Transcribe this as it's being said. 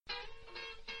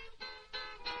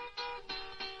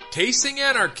Tasting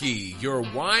Anarchy, your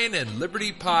wine and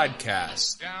liberty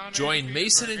podcast. Join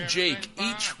Mason and Jake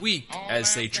each week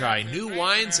as they try new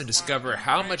wines and discover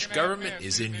how much government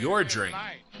is in your drink.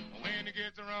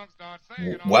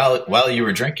 While you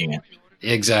were drinking it.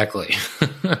 Exactly.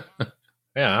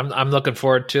 Yeah, I'm looking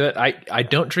forward to it. I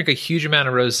don't drink a huge amount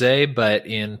of rosé, but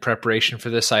in preparation for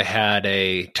this, I had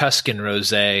a Tuscan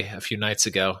rosé a few nights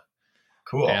ago.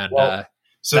 Cool. And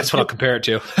so that's what I'll compare it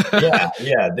to.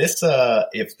 yeah. This,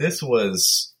 if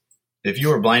you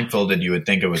were blindfolded, you would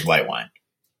think it was white wine.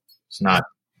 It's not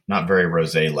very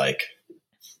rosé-like.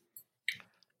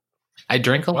 I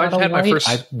drink a lot of white.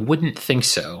 I wouldn't think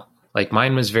so. Like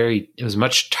mine was it was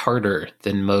much tartar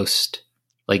than most,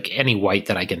 like any white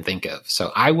that I can think of.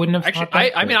 So I wouldn't have actually.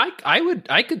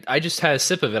 I just had a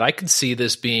sip of it. I could see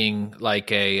this being like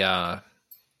a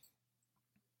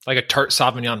tart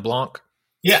Sauvignon Blanc.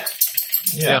 Yeah.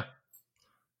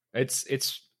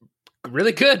 It's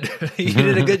really good. You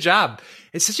did a good job.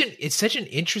 It's such an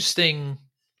interesting.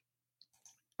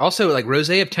 Also, like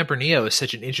Rosé of Tempranillo is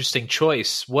such an interesting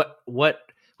choice. What was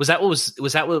that?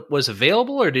 What was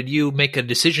available, or did you make a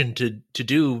decision to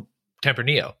do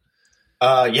Tempranillo?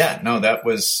 That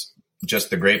was just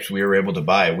the grapes we were able to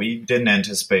buy. We didn't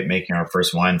anticipate making our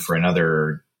first wine for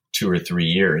another 2 or 3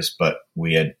 years, but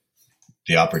we had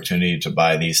the opportunity to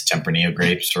buy these Tempranillo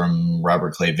grapes from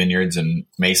Robert Clay Vineyards in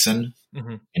Mason.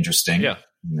 Mm-hmm. Interesting. Yeah.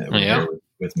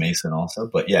 With Mason also,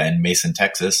 but in Mason,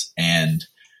 Texas, and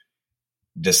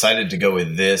decided to go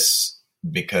with this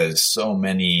because so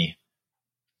many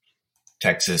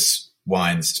Texas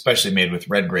wines, especially made with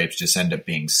red grapes, just end up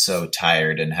being so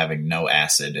tired and having no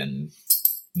acid and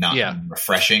not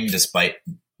refreshing, despite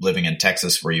living in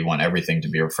Texas where you want everything to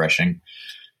be refreshing.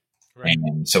 Right.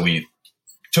 And so we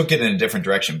took it in a different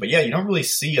direction. But you don't really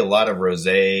see a lot of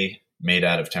rosé made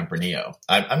out of Tempranillo.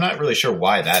 I'm not really sure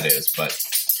why that is, but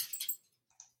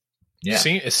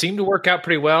it seemed to work out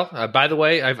pretty well. By the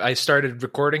way, I started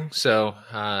recording, so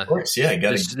of course, you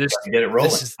got to get it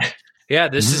rolling.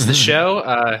 This is the show.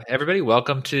 Everybody,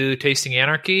 welcome to Tasting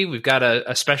Anarchy. We've got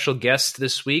a special guest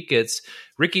this week. It's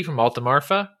Ricky from Alta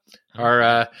Marfa,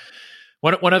 our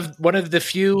one of the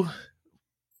few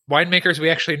winemakers we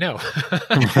actually know.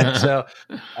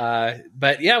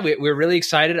 We're really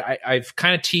excited. I've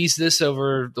kind of teased this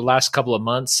over the last couple of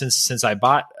months since I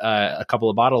bought a couple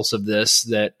of bottles of this,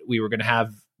 that we were going to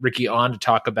have Ricky on to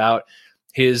talk about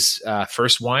his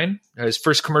first wine, his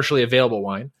first commercially available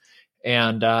wine.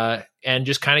 And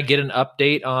just kind of get an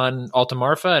update on Alta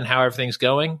Marfa and how everything's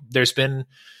going. There's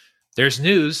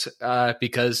news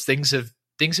because things have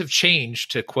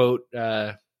changed, to quote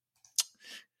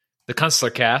the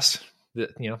Kunstler cast.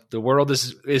 The world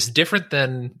is different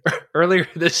than earlier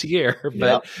this year,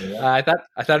 but I thought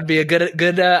it'd be a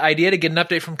good idea to get an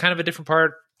update from kind of a different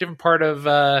part of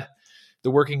the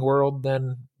working world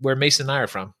than where Mason and I are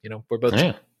from. We're both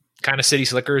kind of city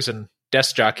slickers and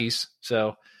desk jockeys,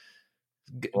 so.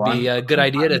 Be a good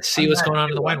idea to see what's going on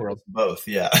in the wine world. Both,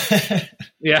 yeah.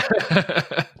 Yeah.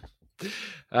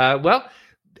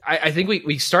 I think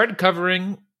we started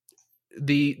covering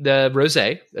the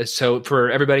rosé. So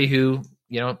for everybody who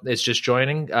is just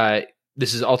joining,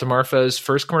 this is Alta Marfa's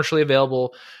first commercially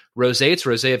available rosé. It's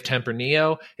Rosé of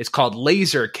Tempranillo. It's called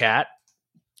Laser Cat.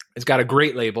 It's got a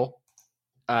great label.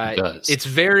 It's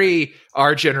very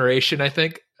our generation, I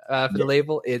think. For the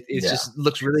label, it just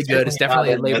looks really good. It's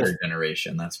definitely a label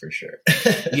generation, that's for sure.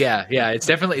 Yeah. It's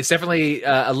definitely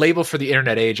a label for the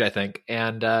internet age, I think,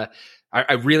 and I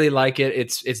really like it.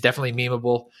 It's definitely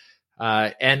memeable,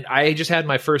 and I just had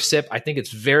my first sip. I think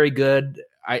it's very good.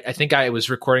 I think I was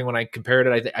recording when I compared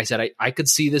it. I said I could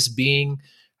see this being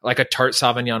like a tart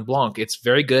Sauvignon Blanc. It's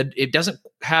very good. It doesn't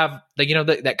have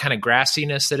that kind of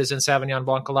grassiness that is in Sauvignon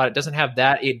Blanc a lot. It doesn't have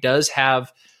that. It does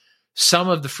have some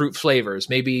of the fruit flavors,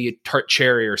 maybe tart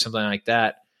cherry or something like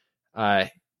that.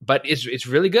 But it's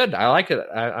really good. I like it.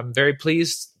 I'm very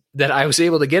pleased that I was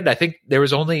able to get it. I think there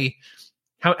was only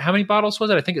how many bottles was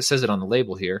it? I think it says it on the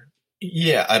label here.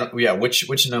 Yeah,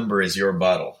 which number is your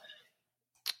bottle?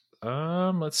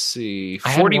 Let's see.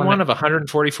 41 of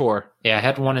 144. Yeah, I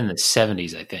had one in the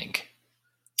 70s, I think.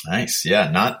 Nice. Yeah,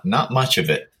 not much of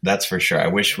it. That's for sure. I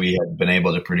wish we had been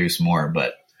able to produce more,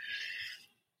 but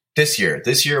This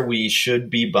year we should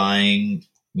be buying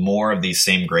more of these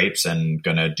same grapes and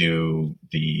going to do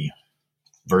the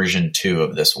version 2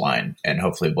 of this wine, and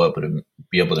hopefully we'll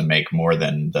be able to make more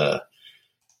than the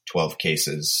 12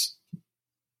 cases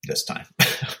this time.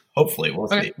 Hopefully, we'll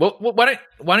see. Well, why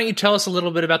don't you tell us a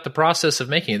little bit about the process of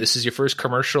making it? This is your first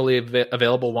commercially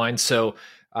available wine, so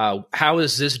how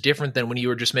is this different than when you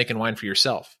were just making wine for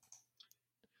yourself?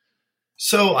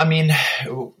 So, I mean,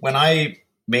 when I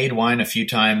made wine a few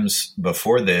times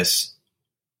before this,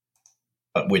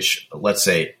 which let's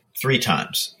say 3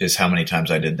 times is how many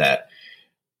times I did that.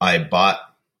 I bought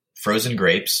frozen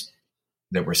grapes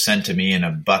that were sent to me in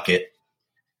a bucket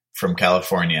from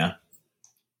California.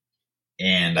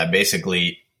 And I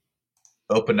basically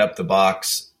opened up the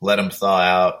box, let them thaw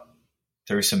out,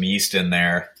 threw some yeast in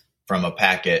there from a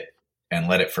packet and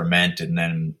let it ferment, and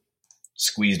then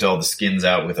squeezed all the skins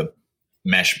out with a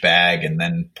mesh bag and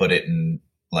then put it in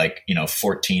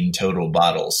 14 total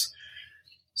bottles.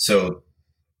 So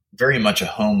very much a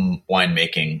home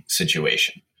winemaking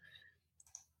situation.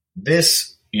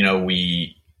 This,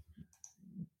 we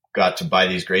got to buy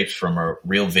these grapes from a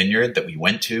real vineyard that we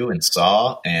went to and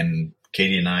saw, and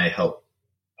Katie and I helped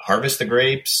harvest the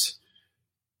grapes,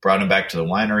 brought them back to the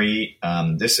winery.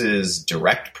 This is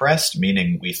direct pressed,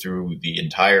 meaning we threw the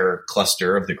entire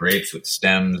cluster of the grapes with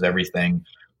stems, everything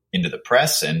into the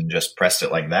press and just pressed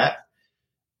it like that.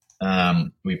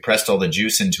 We pressed all the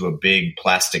juice into a big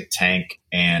plastic tank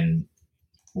and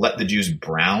let the juice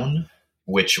brown,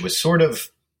 which was sort of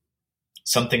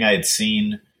something I had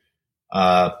seen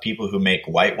people who make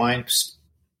white wine,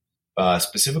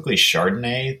 specifically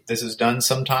Chardonnay, this is done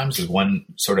sometimes as one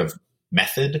sort of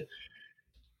method,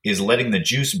 is letting the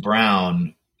juice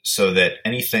brown so that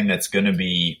anything that's going to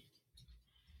be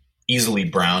easily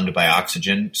browned by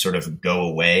oxygen sort of go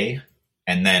away.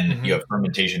 And then you have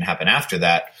fermentation happen after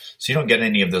that. So you don't get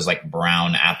any of those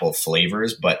brown apple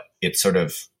flavors, but it sort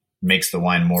of makes the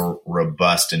wine more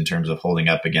robust in terms of holding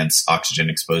up against oxygen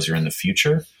exposure in the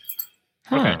future.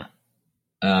 Okay.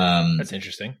 That's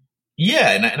interesting. Yeah.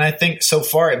 And I think so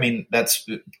far, that's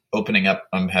opening up.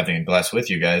 I'm having a glass with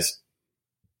you guys.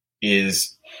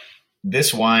 Is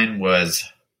this wine was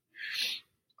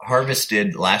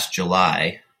harvested last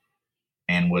July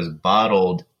and was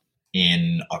bottled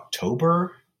in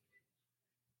October.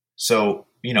 So,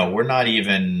 we're not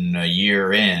even a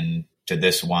year in to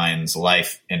this wine's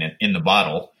life in the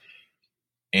bottle,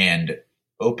 and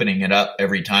opening it up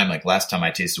every time. Like last time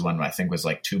I tasted one, I think was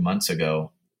 2 months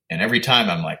ago. And every time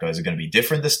I'm like, oh, is it going to be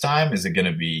different this time? Is it going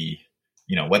to be,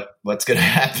 what's going to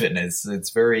happen? It's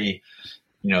very,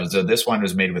 so this wine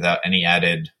was made without any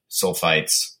added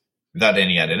sulfites, without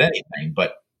any added anything.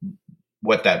 But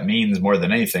what that means more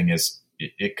than anything is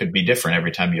it could be different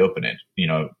every time you open it,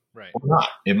 right. Or not.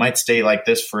 It might stay like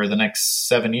this for the next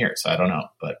 7 years. I don't know,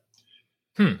 but.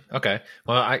 Okay.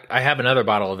 Well, I have another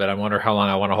bottle of it. I wonder how long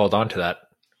I want to hold on to that,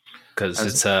 because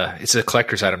it's a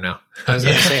collector's item now. I was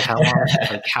going to say,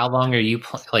 how long are you,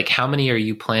 how many are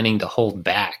you planning to hold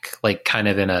back? Kind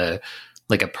of in a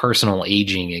personal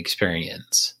aging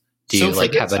experience. Do you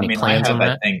have any plans on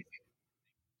that? I think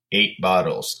 8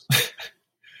 bottles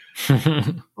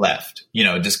left,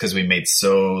 just because we made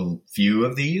so few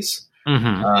of these.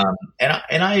 And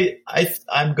I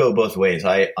go both ways.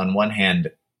 I, on one hand,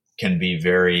 can be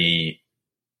very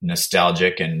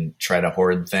nostalgic and try to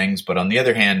hoard things. But on the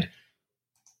other hand,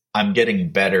 I'm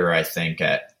getting better, I think,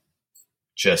 at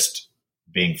just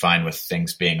being fine with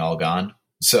things being all gone.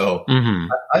 So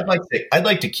I'd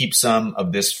like to keep some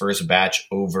of this first batch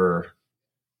over.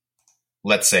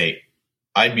 Let's say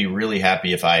I'd be really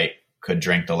happy if I could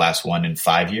drink the last one in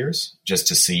 5 years just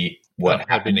to see what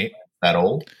happened that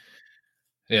old.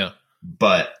 Yeah.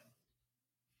 But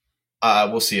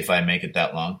we'll see if I make it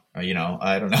that long. I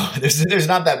don't know. There's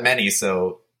not that many.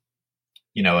 So,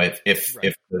 if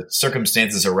the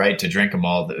circumstances are right to drink them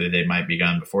all, they might be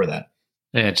gone before that.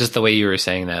 Yeah, just the way you were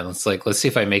saying that. It's let's see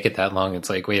if I make it that long. It's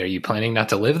wait, are you planning not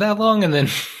to live that long? And then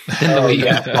the way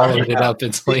you followed it up,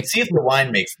 it's see if the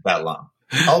wine makes it that long.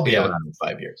 I'll be around in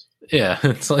 5 years. Yeah,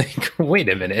 it's wait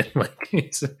a minute.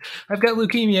 I've got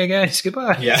leukemia, guys.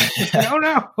 Goodbye. Yeah. Oh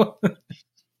no.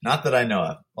 Not that I know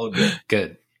of. All good.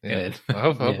 Good. Yeah. Good.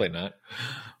 Well, hopefully not.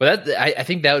 But I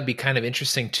think that would be kind of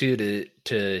interesting too,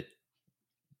 to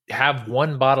have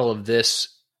one bottle of this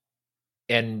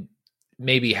and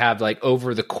maybe have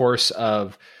over the course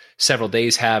of several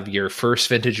days, have your first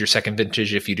vintage, your second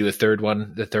vintage, if you do a third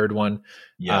one, the third one.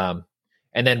 Yeah.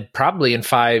 And then probably in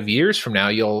 5 years from now,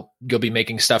 you'll be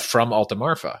making stuff from Alta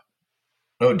Marfa.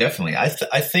 Oh, definitely. I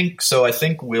think so. I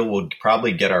think we'll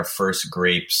probably get our first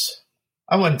grapes.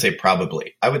 I wouldn't say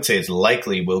probably. I would say it's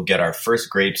likely we'll get our first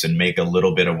grapes and make a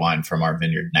little bit of wine from our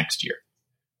vineyard next year.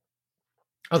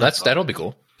 Oh, that'll be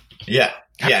cool. Yeah.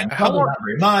 Yeah. And probably not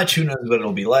very much. Who knows what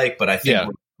it'll be like, but I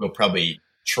think we'll probably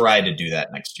try to do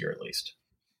that next year at least.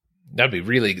 That would be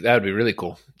really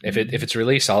cool. If it's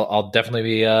released, I'll definitely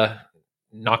be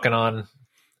knocking on.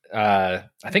 I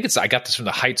got this from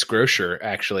the Heights Grocer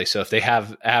actually. So if they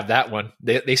have that one,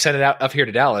 they sent it out up here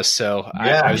to Dallas. So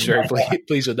I was very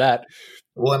pleased with that.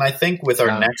 Well, and I think with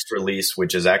our next release,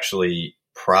 which is actually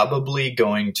probably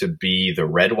going to be the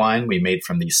red wine we made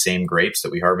from these same grapes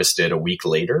that we harvested a week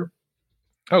later.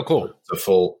 Oh, cool. The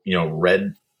full,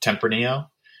 red Tempranillo.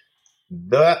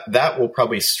 That will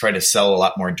probably try to sell a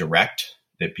lot more direct,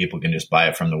 that people can just buy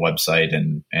it from the website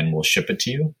and we'll ship it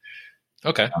to you.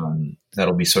 Okay.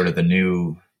 That'll be sort of the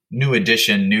new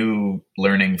addition, new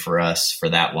learning for us for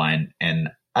that wine. And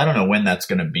I don't know when that's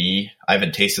going to be. I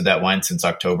haven't tasted that wine since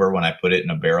October when I put it in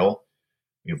a barrel.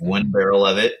 We have one barrel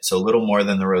of it, so a little more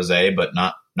than the rosé, but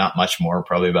not much more,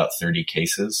 probably about 30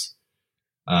 cases.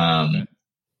 But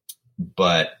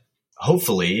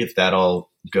hopefully, if that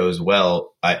all goes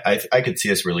well, I could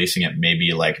see us releasing it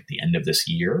maybe like at the end of this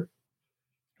year.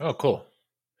 Oh, cool.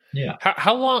 Yeah.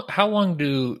 How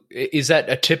long is that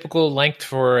a typical length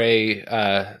for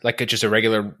just a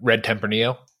regular red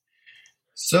Tempranillo?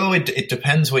 So it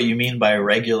depends what you mean by a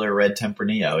regular red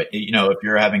Tempranillo. If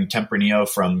you're having Tempranillo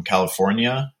from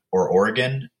California or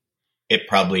Oregon, it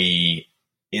probably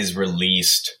is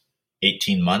released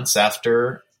 18 months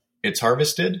after it's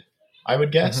harvested, I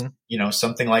would guess.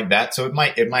 Something like that. So it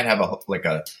might have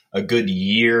a good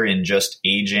year in just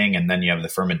aging, and then you have the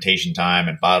fermentation time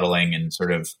and bottling and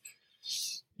sort of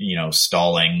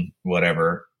stalling,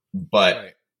 whatever.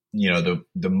 But the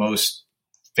most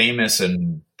famous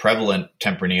and prevalent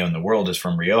Tempranillo in the world is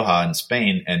from Rioja in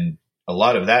Spain, and a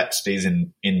lot of that stays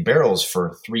in barrels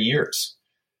for 3 years.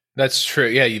 That's true.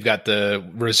 Yeah, you've got the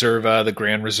Reserva, the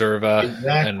Grand Reserva,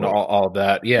 exactly. And all of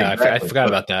that. Yeah, exactly. I forgot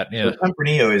about that. Yeah, so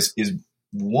Tempranillo is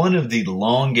one of the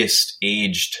longest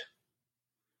aged,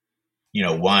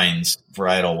 wines,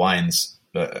 varietal wines,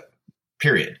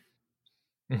 period.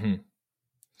 Mm-hmm.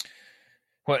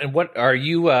 Well, and what are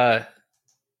you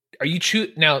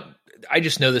now? I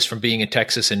just know this from being in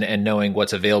Texas and knowing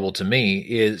what's available to me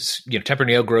is,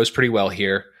 Tempranillo grows pretty well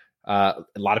here. A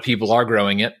lot of people are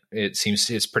growing it. It seems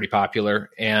it's pretty popular.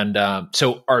 And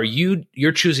so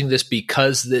you're choosing this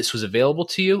because this was available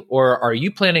to you, or are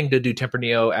you planning to do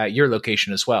Tempranillo at your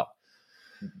location as well?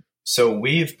 So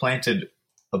we've planted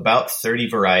about 30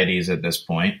 varieties at this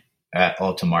point at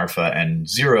Alta Marfa, and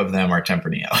 0 of them are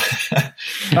Tempranillo.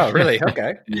 Oh, really?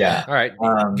 Okay. Yeah. All right.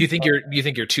 Do you think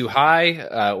you're too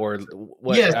high, or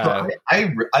what? Yeah,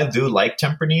 I do like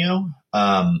Tempranillo.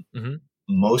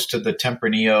 Most of the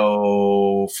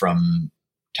Tempranillo from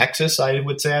Texas, I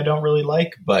would say I don't really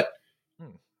like, but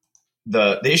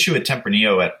the issue with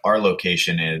Tempranillo at our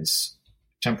location is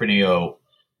Tempranillo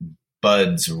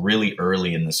buds really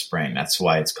early in the spring. That's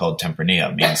why it's called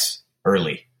Tempranillo. It means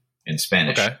early in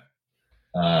Spanish. Okay.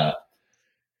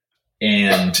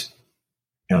 And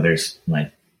there's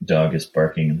my dog is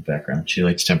barking in the background. She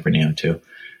likes Tempranillo too.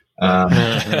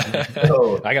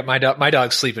 So, I got my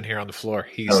dog sleeping here on the floor.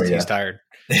 He's tired.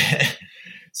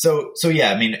 So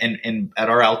yeah, I mean, and at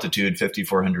our altitude,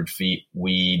 5,400 feet,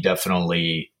 we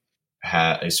definitely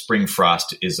have a spring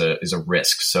frost is a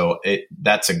risk. So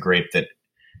that's a grape that,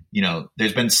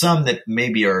 there's been some that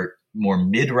maybe are more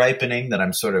mid-ripening that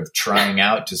I'm sort of trying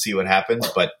out to see what happens,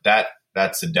 but that's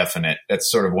that's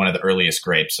sort of one of the earliest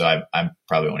grapes. So I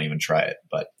probably won't even try it,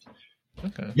 but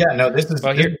yeah, no, this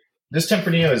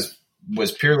Tempranillo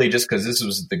was purely just because this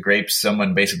was the grapes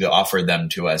someone basically offered them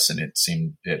to us, and it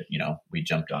seemed that we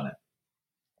jumped on it.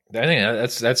 I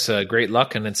think that's great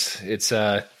luck, and it's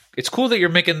cool that you're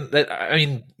making that. I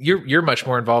mean, you're much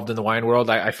more involved in the wine world.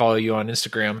 I follow you on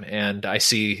Instagram, and I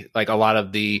see like a lot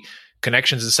of the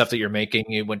connections and stuff that you're making.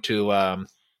 You went to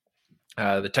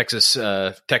the Texas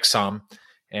Tech Som,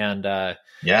 and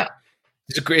yeah,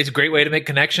 it's a great way to make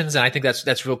connections, and I think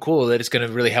that's real cool. That it's going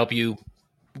to really help you.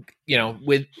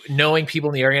 With knowing people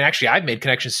in the area, and actually I've made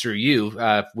connections through you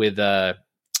with Rowdy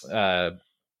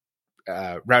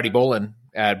Bolin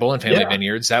at Bolin Family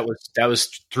Vineyards. That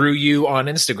was through you on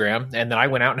Instagram, and then I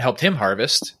went out and helped him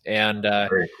harvest. And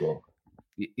very cool.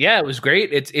 Yeah, it was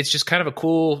great. It's just kind of a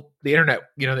cool. The internet,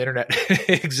 the internet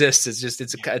exists.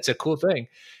 It's a cool thing.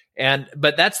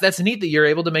 But that's neat that you're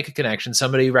able to make a connection.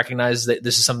 Somebody recognizes that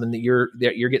this is something that you're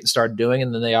getting started doing,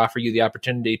 and then they offer you the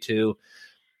opportunity to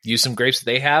use some grapes that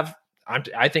they have.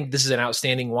 I think this is an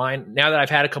outstanding wine. Now that I've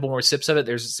had a couple more sips of it,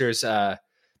 there's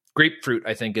grapefruit.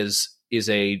 I think is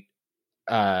a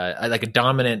like a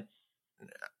dominant.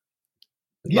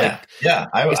 Yeah,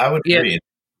 I would agree.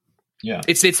 Yeah,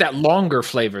 it's that longer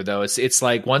flavor though. It's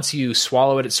like once you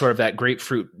swallow it, it's sort of that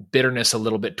grapefruit bitterness a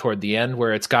little bit toward the end,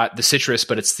 where it's got the citrus,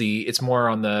 but it's more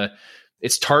on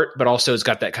it's tart, but also it's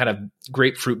got that kind of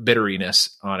grapefruit bitteriness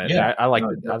on it. Yeah, I like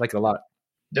it. I like it a lot.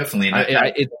 Definitely.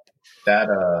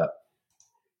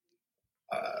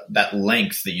 That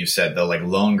length that you said, the like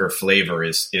longer flavor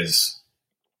is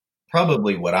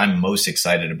probably what I'm most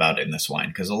excited about in this wine,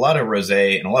 because a lot of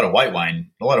rosé and a lot of white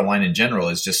wine, a lot of wine in general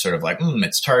is just sort of like,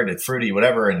 it's tart, it's fruity,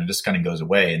 whatever, and it just kind of goes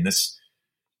away. And this,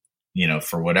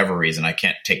 for whatever reason, I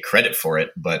can't take credit for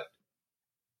it, but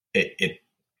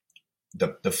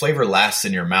the flavor lasts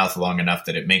in your mouth long enough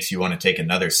that it makes you want to take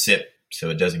another sip so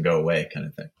it doesn't go away, kind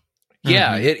of thing.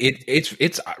 Yeah,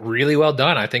 it's really well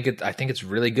done. I think it's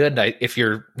really good. If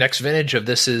your next vintage of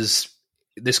this is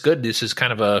this good, this is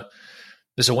kind of a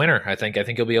winner. I think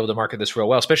you'll be able to market this real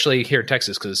well, especially here in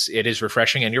Texas, because it is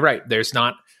refreshing. And you're right, there's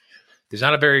not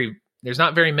very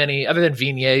many other than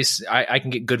Vignes. I can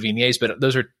get good Vignes, but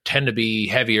those tend to be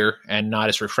heavier and not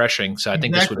as refreshing. So I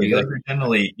think this would be good.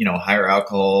 Generally, higher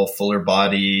alcohol, fuller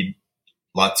bodied,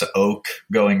 lots of oak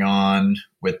going on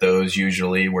with those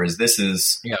usually. Whereas this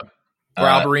is or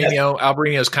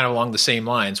Albarino is kind of along the same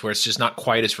lines, where it's just not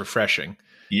quite as refreshing.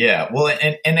 Yeah, well,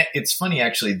 and it's funny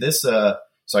actually. This so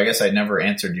I guess I never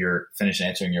finished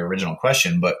answering your original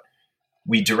question, but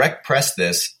we direct pressed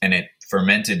this and it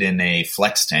fermented in a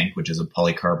flex tank, which is a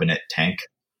polycarbonate tank.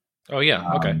 Oh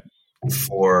yeah. Okay.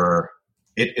 For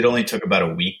it only took about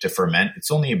a week to ferment.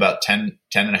 It's only about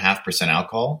 10.5%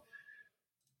 alcohol.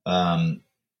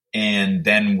 And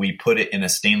then we put it in a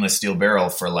stainless steel barrel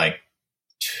for like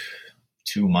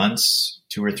 2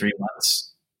 or 3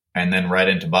 months, and then right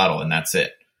into bottle, and that's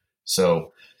it.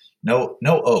 So no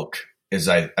oak is,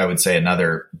 I would say,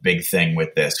 another big thing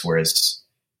with this, whereas,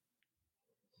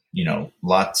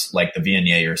 lots like the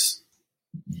Viognier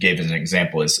gave as an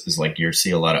example is like you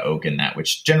see a lot of oak in that,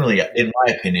 which generally, in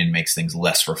my opinion, makes things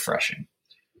less refreshing.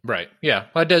 Right. Yeah.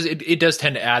 Well, it does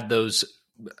tend to add those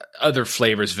other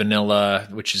flavors, vanilla,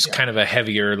 which is kind of a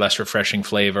heavier, less refreshing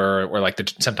flavor, or like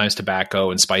sometimes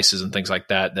tobacco and spices and things like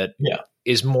that. That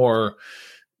is more,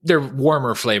 they're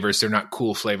warmer flavors. They're not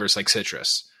cool flavors like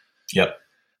citrus. Yep.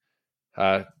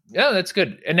 Yeah, that's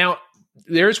good. And now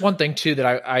there's one thing too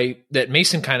that that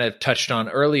Mason kind of touched on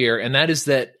earlier, and that is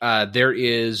that there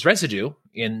is residue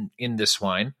in this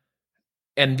wine.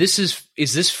 And is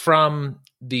this from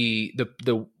the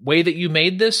way that you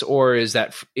made this, or is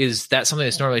that something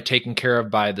that's normally taken care of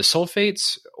by the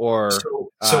sulfates? Or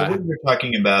so what we're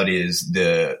talking about is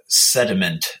the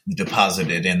sediment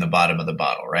deposited in the bottom of the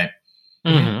bottle, right?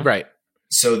 Mm-hmm. Right.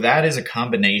 So that is a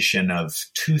combination of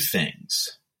two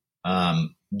things.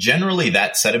 Generally,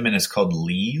 that sediment is called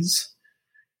lees,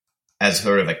 as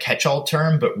sort of a catch-all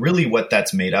term, but really what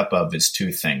that's made up of is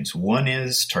two things. One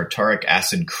is tartaric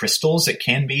acid crystals. It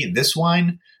can be. This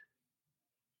wine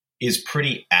is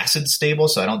pretty acid stable,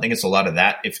 so I don't think it's a lot of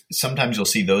that. If sometimes you'll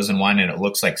see those in wine and it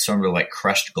looks like sort of like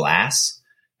crushed glass,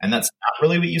 and that's not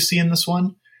really what you see in this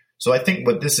one. So I think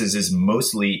what this is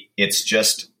mostly, it's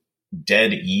just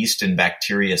dead yeast and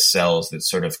bacteria cells that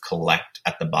sort of collect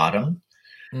at the bottom.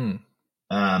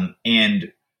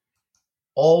 And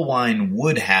all wine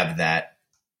would have that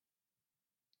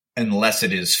unless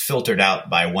it is filtered out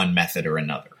by one method or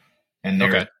another. And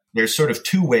there's sort of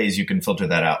two ways you can filter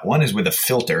that out. One is with a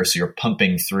filter, so you're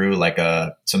pumping through like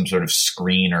some sort of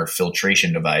screen or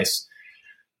filtration device.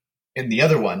 And the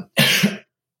other one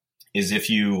is if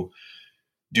you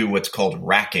do what's called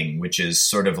racking, which is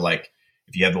sort of like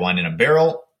if you have the wine in a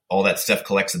barrel, all that stuff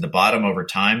collects at the bottom over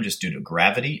time just due to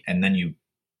gravity, and then you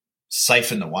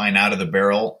siphon the wine out of the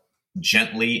barrel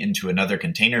gently into another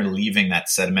container, leaving that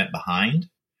sediment behind.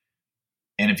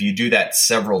 And if you do that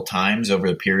several times over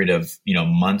a period of,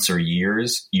 months or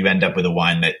years, you end up with a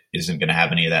wine that isn't going to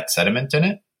have any of that sediment in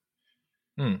it.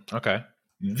 Okay.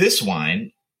 This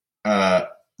wine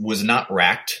was not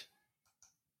racked.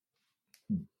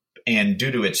 And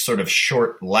due to its sort of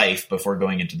short life before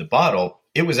going into the bottle,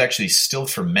 it was actually still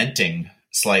fermenting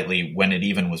slightly when it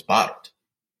even was bottled.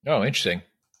 Oh, interesting.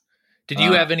 Did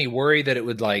you have any worry that it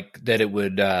would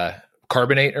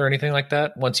carbonate or anything like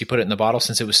that once you put it in the bottle,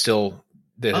 since it was still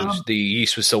the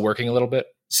yeast was still working a little bit?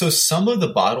 So some of the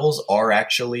bottles are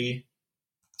actually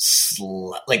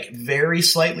very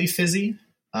slightly fizzy.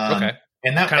 Okay.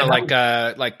 And that kind of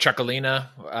like Chocolina.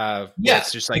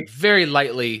 It's just like very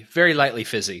lightly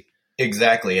fizzy.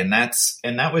 Exactly. And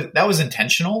that was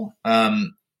intentional.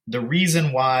 The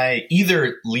reason why,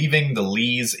 either leaving the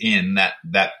lees in that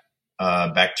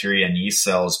bacteria and yeast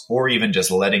cells, or even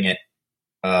just letting it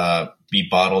be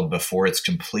bottled before it's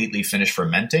completely finished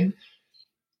fermenting,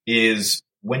 is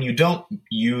when you don't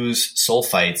use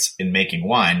sulfites in making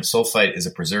wine. Sulfite is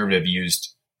a preservative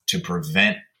used to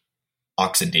prevent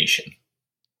oxidation.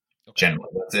 Generally,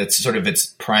 it's sort of its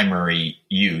primary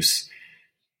use.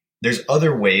 There's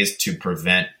other ways to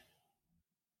prevent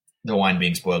the wine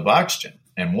being spoiled by oxygen.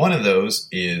 And one of those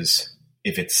is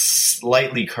if it's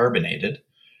slightly carbonated,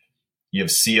 you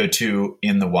have CO2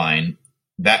 in the wine.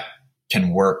 That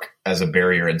can work as a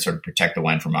barrier and sort of protect the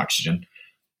wine from oxygen.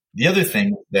 The other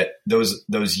thing that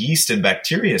those yeast and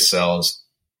bacteria cells,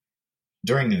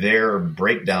 during their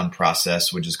breakdown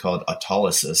process, which is called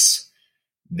autolysis,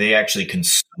 they actually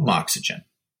consume oxygen.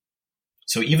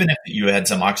 So even if you had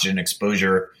some oxygen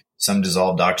exposure, some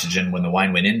dissolved oxygen when the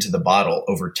wine went into the bottle,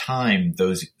 over time,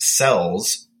 those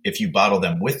cells, if you bottle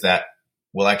them with that,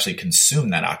 will actually consume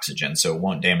that oxygen, so it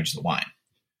won't damage the wine.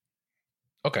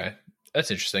 Okay,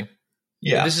 that's interesting.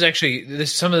 Yeah,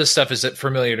 some of this stuff is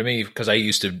familiar to me because I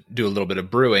used to do a little bit of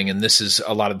brewing, and this is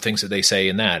a lot of the things that they say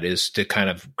in that is to kind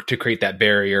of to create that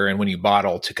barrier, and when you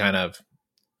bottle, to kind of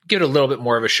give it a little bit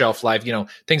more of a shelf life. You know,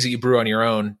 things that you brew on your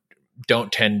own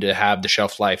don't tend to have the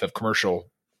shelf life of commercial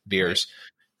beers,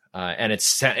 and it's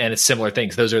similar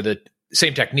things. Those are the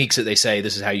same techniques that they say.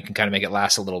 This is how you can kind of make it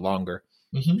last a little longer.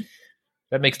 Mm-hmm.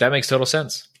 That makes total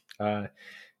sense.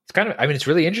 It's kind of, I mean, it's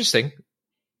really interesting.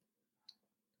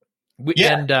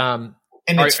 Yeah.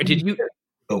 Did you?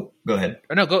 Oh, go ahead.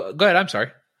 No, go ahead. I'm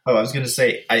sorry. Oh, I was going to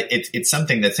say it's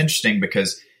something that's interesting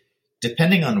because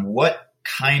depending on what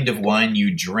kind of wine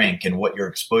you drink and what your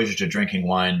exposure to drinking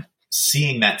wine,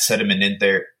 seeing that sediment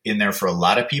in there for a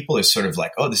lot of people is sort of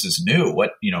like, oh, this is new.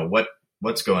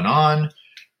 What's going on?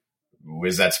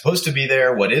 Is that supposed to be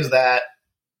there? What is that?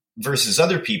 Versus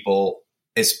other people,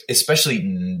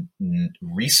 especially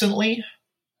recently.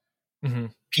 Mm-hmm.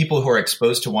 People who are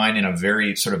exposed to wine in a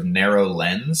very sort of narrow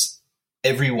lens,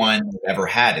 every wine they've ever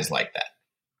had is like that.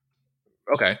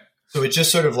 Okay. So it's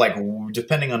just sort of like,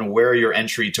 depending on where your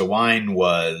entry to wine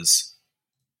was,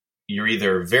 you're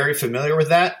either very familiar with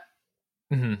that,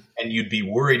 mm-hmm. and you'd be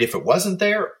worried if it wasn't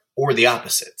there, or the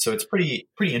opposite. So it's pretty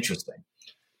interesting.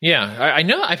 Yeah, I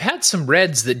know. I've had some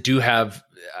reds that do have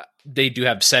they do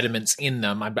have sediments in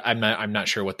them. I'm not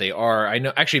sure what they are. I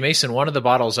know, actually, Mason, one of the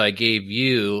bottles I gave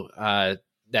you,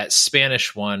 that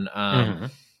Spanish one, Mm-hmm.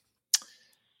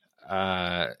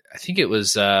 I think it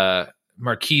was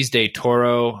Marquise de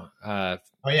Toro. Oh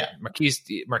yeah, Marquise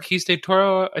de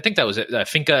Toro. I think that was it.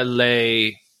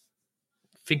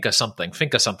 Finca something.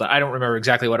 I don't remember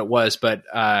exactly what it was, but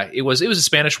it was a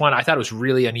Spanish one. I thought it was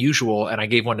really unusual, and I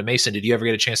gave one to Mason. Did you ever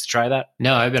get a chance to try that?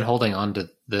 No, I've been holding on to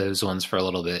those ones for a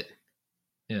little bit.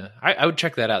 Yeah, I would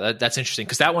check that out. That's interesting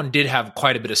because that one did have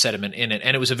quite a bit of sediment in it,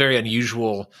 and it was a very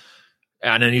unusual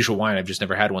wine. I've just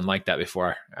never had one like that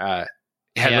before. It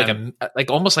had like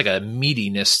almost like a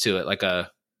meatiness to it, like a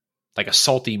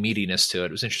salty meatiness to it.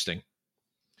 It was interesting.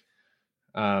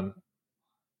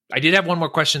 I did have one more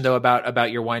question though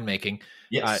about your winemaking.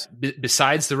 Yes.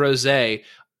 Besides the rosé,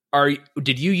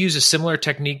 did you use a similar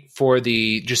technique for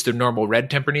the normal red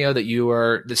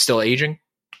Tempranillo that's still aging?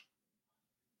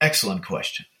 Excellent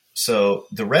question. So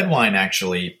the red wine,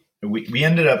 actually, we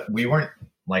ended up, we weren't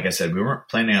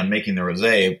planning on making the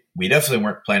rosé. We definitely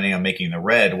weren't planning on making the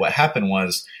red. What happened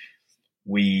was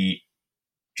we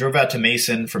drove out to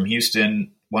Mason from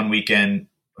Houston one weekend,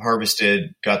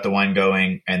 harvested, got the wine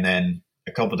going, and then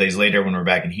a couple of days later, when we're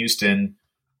back in Houston,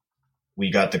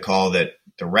 we got the call that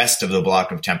the rest of the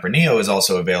block of Tempranillo is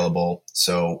also available.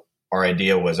 So our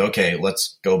idea was, okay,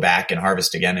 let's go back and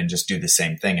harvest again and just do the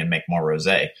same thing and make more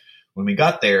rosé. When we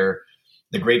got there,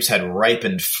 the grapes had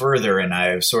ripened further, and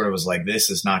I sort of was like, this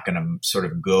is not going to sort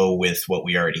of go with what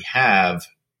we already have.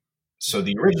 So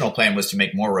the original plan was to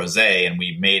make more rosé, and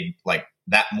we made like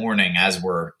that morning as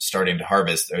we're starting to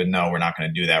harvest, no, we're not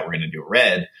going to do that. We're going to do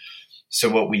red. So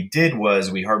what we did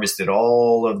was we harvested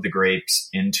all of the grapes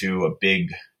into a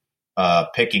big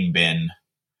picking bin,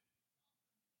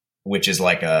 which is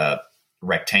like a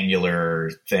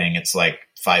rectangular thing. It's like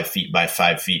 5 feet by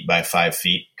 5 feet by 5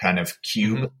 feet kind of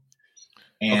cube. Mm-hmm.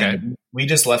 And we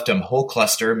just left them whole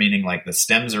cluster, meaning like the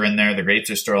stems are in there, the grapes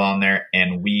are still on there.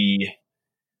 And we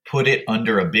put it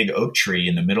under a big oak tree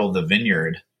in the middle of the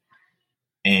vineyard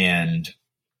and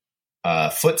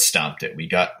foot stomped it. We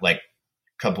got like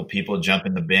a couple people jump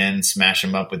in the bin, smash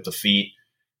them up with the feet.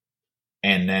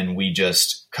 And then we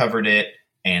just covered it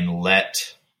and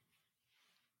let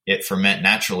it ferment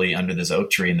naturally under this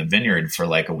oak tree in the vineyard for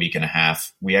like a week and a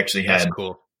half. We actually had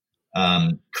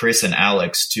Chris and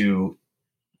Alex, two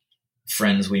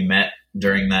friends we met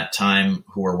during that time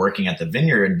who were working at the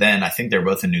vineyard. Then I think they're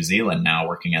both in New Zealand now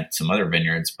working at some other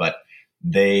vineyards, but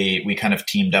we kind of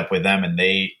teamed up with them and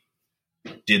they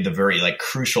did the very like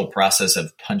crucial process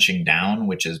of punching down,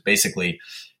 which is basically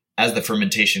as the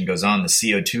fermentation goes on, the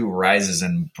CO2 rises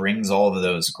and brings all of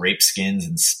those grape skins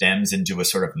and stems into a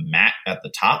sort of mat at the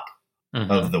top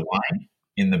of the wine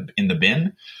in the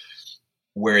bin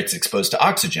where it's exposed to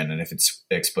oxygen. And if it's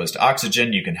exposed to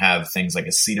oxygen, you can have things like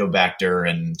Acetobacter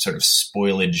and sort of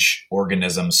spoilage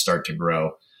organisms start to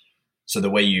grow. So the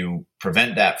way you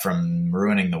prevent that from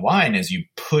ruining the wine is you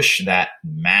push that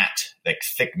mat, like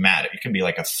thick mat. It can be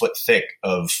like a foot thick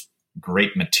of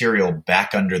grape material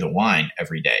back under the wine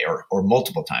every day or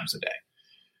multiple times a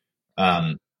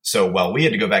day. So while we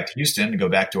had to go back to Houston to go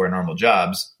back to our normal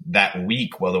jobs, that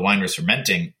week while the wine was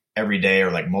fermenting every day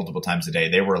or like multiple times a day,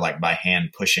 they were like by hand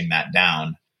pushing that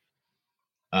down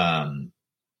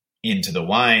into the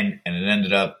wine. And it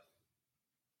ended up,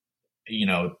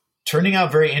 turning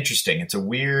out very interesting. It's a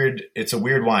weird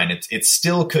wine. It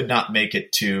still could not make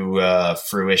it to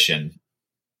fruition.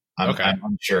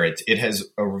 I'm sure it has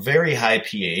a very high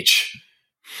pH,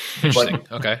 but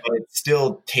it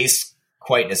still tastes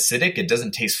quite acidic. It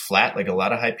doesn't taste flat like a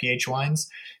lot of high pH wines,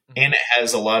 and it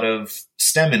has a lot of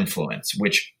stem influence,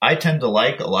 which I tend to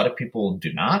like. A lot of people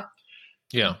do not.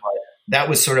 Yeah, but that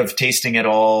was sort of tasting it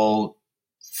all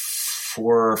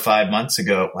 4 or 5 months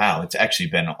ago. Wow, it's actually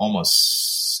been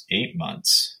almost 8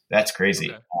 months. That's crazy.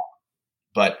 Okay.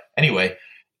 But anyway,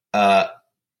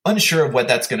 unsure of what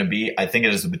that's going to be. I think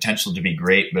it has the potential to be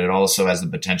great, but it also has the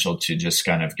potential to just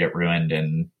kind of get ruined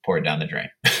and pour it down the drain.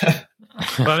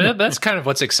 Well, I mean, that's kind of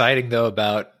what's exciting though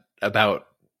about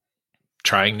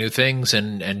trying new things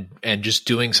and just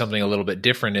doing something a little bit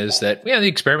different is that the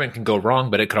experiment can go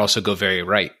wrong, but it could also go very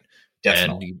right.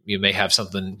 Definitely. And you may have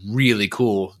something really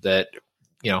cool that,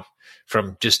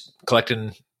 from just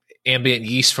collecting ambient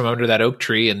yeast from under that oak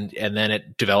tree and then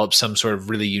it develops some sort of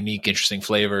really unique, interesting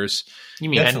flavors. You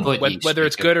mean whether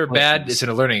it's good or bad, it's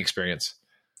a learning experience.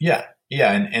 Yeah.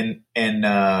 Yeah.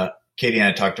 And Katie and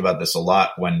I talked about this a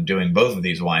lot when doing both of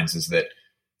these wines is that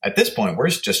at this point, we're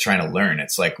just trying to learn.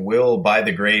 It's like, we'll buy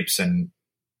the grapes and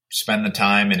spend the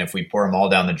time. And if we pour them all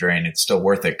down the drain, it's still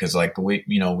worth it. Cause like we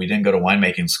didn't go to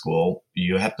winemaking school.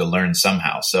 You have to learn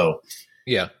somehow. So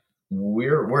yeah,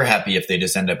 we're happy if they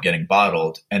just end up getting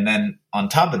bottled. And then on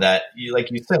top of that,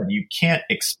 like you said, you can't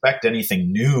expect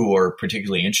anything new or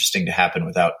particularly interesting to happen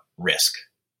without risk.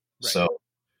 Right. So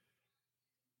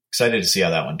excited to see how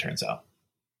that one turns out.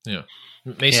 Yeah.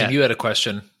 Mason, you had a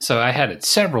question. So I had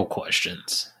several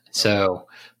questions. So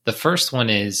the first one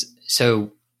is,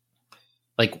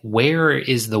 like, where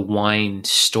is the wine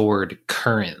stored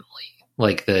currently?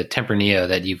 Like the Tempranillo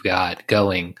that you've got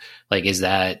going, like,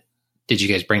 did you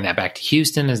guys bring that back to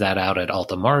Houston? Is that out at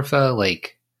Alta Marfa?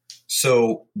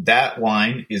 So that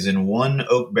wine is in one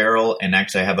oak barrel, and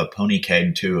actually I have a pony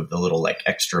keg too of the little like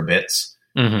extra bits.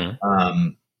 Mm-hmm.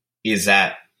 Is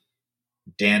at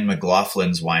Dan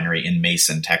McLaughlin's winery in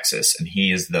Mason, Texas, and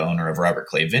he is the owner of Robert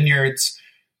Clay Vineyards.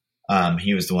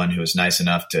 He was the one who was nice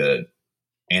enough to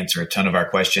answer a ton of our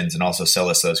questions and also sell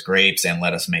us those grapes and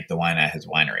let us make the wine at his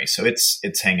winery. So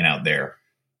it's hanging out there.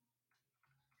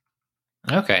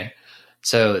 Okay.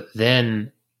 So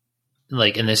then,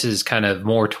 and this is kind of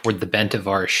more toward the bent of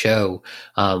our show.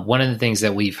 One of the things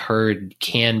that we've heard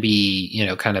can be,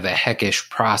 kind of a heckish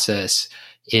process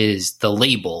is the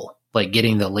label, like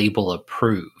getting the label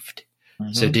approved.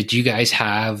 Mm-hmm. So did you guys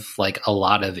have a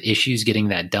lot of issues getting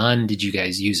that done? Did you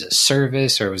guys use a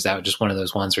service, or was that just one of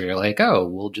those ones where you're like, oh,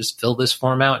 we'll just fill this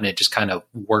form out and it just kind of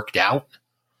worked out?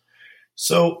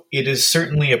 So it is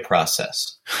certainly a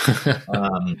process.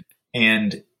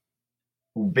 And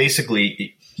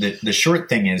basically the short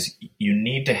thing is you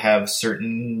need to have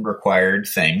certain required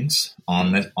things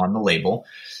on the label,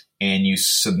 and you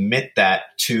submit that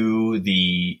to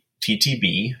the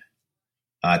TTB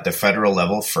at the federal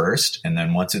level first. And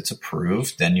then once it's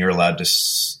approved, then you're allowed to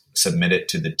submit it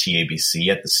to the TABC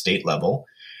at the state level,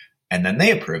 and then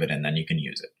they approve it, and then you can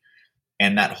use it.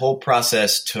 And that whole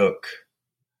process took,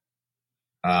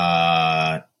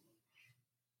 I'm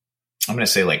going to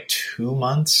say 2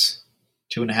 months,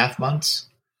 2.5 months.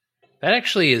 That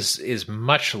actually is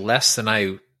much less than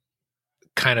I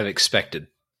kind of expected.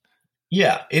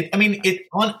 Yeah.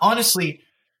 Honestly,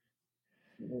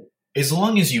 as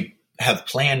long as you have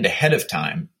planned ahead of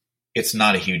time, it's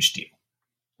not a huge deal.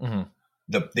 Mm-hmm.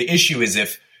 The issue is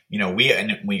if,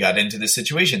 we got into this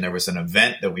situation, there was an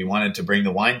event that we wanted to bring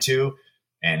the wine to,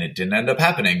 and it didn't end up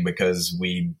happening because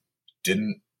we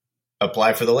didn't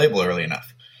apply for the label early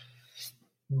enough.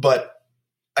 But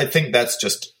I think that's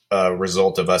just a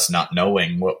result of us not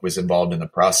knowing what was involved in the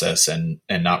process and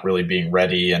not really being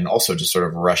ready, and also just sort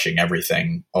of rushing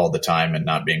everything all the time and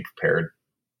not being prepared.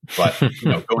 But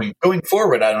going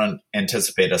forward, I don't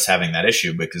anticipate us having that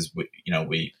issue because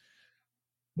we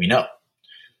know.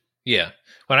 Yeah.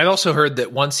 But I've also heard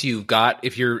that once you've got,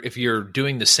 if you're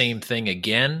doing the same thing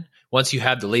again, once you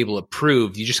have the label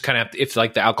approved, you just kind of have to, if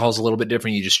the alcohol's a little bit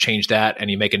different, you just change that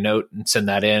and you make a note and send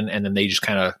that in, and then they just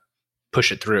kind of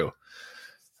push it through.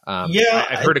 I've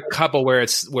heard a couple where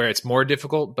it's more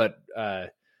difficult, but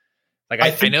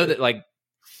Like I know that like,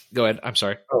 go ahead. I'm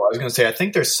sorry. Oh, I was going to say, I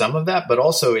think there's some of that, but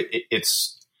also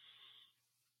it's,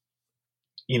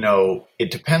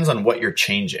 it depends on what you're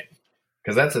changing.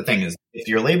 Because that's the thing is, if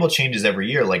your label changes every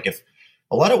year, like if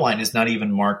a lot of wine is not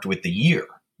even marked with the year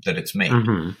that it's made.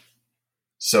 Mm-hmm.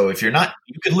 So if you're not,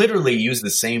 you could literally use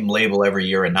the same label every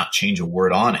year and not change a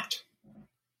word on it.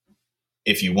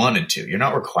 If you wanted to, you're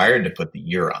not required to put the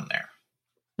year on there.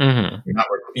 Mm-hmm.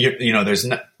 You're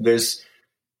not, there's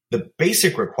the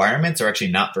basic requirements are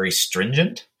actually not very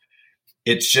stringent.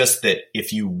 It's just that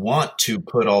if you want to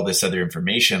put all this other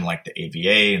information like the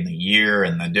AVA and the year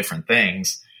and the different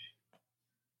things,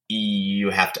 you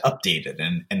have to update it.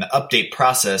 And the update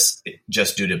process,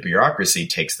 just due to bureaucracy,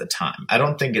 takes the time. I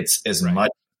don't think it's as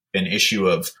much an issue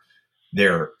of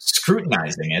they're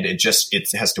scrutinizing it.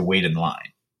 It has to wait in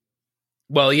line.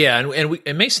 Well, yeah,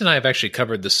 and Mason and I have actually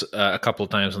covered this a couple of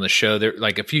times on the show. There,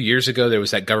 like a few years ago, there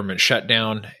was that government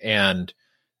shutdown, and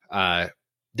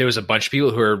there was a bunch of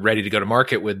people who were ready to go to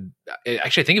market with.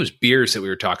 Actually, I think it was beers that we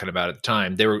were talking about at the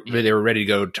time. They were ready to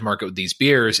go to market with these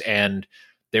beers, and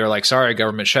they were like, "Sorry,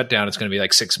 government shutdown. It's going to be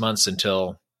like 6 months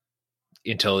until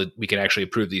we can actually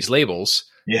approve these labels."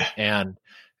 Yeah, and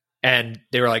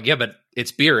they were like, "Yeah, but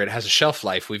it's beer. It has a shelf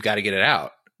life. We've got to get it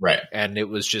out." Right, and it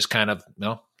was just kind of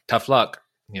tough luck.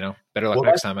 Better luck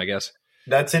next time, I guess.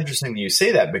 That's interesting that you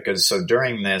say that, because so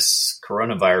during this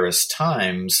coronavirus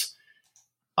times,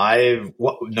 I've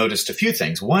noticed a few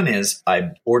things. One is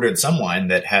I ordered some wine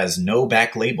that has no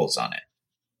back labels on it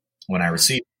when I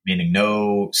received, meaning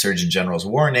no Surgeon General's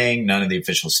warning, none of the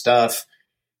official stuff.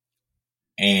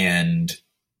 And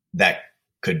that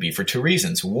could be for two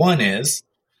reasons. One is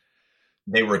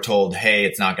they were told, hey,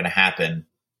 it's not going to happen.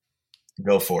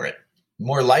 Go for it.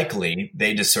 More likely,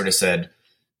 they just sort of said,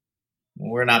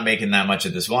 we're not making that much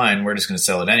of this wine. We're just going to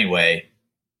sell it anyway.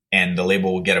 And the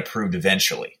label will get approved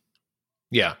eventually.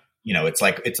 Yeah.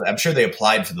 I'm sure they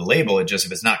applied for the label. It just,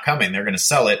 if it's not coming, they're going to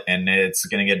sell it and it's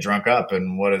going to get drunk up.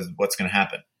 And what's going to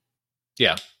happen?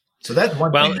 Yeah. So that's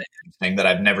one thing that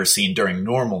I've never seen during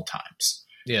normal times.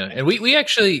 Yeah. And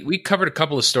we covered a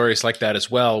couple of stories like that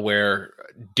as well, where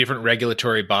different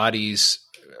regulatory bodies,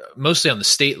 mostly on the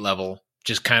state level,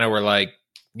 just kind of were like,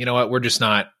 you know what, we're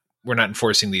not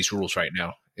enforcing these rules right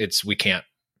now. We can't.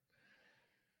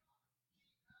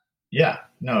 Yeah,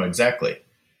 no, exactly.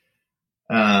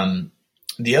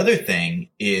 The other thing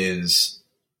is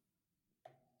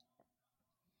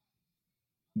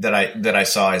that I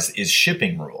saw is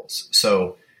shipping rules.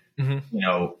 So,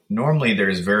 normally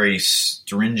there's very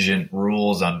stringent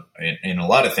rules in a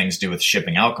lot of things to do with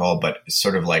shipping alcohol, but it's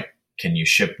sort of like, can you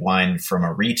ship wine from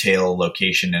a retail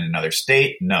location in another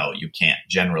state? No, you can't,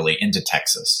 generally, into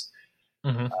Texas.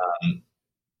 Mm-hmm.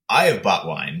 I have bought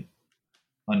wine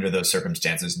under those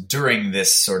circumstances during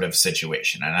this sort of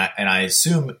situation. And I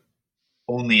assume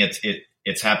only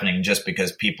it's happening just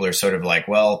because people are sort of like,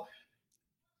 well,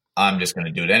 I'm just going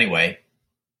to do it anyway,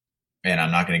 and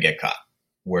I'm not going to get caught.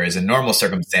 Whereas in normal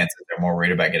circumstances, they're more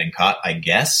worried about getting caught, I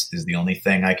guess, is the only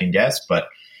thing I can guess. But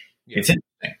It's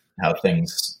interesting how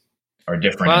things are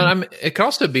different. Well, it could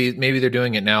also be maybe they're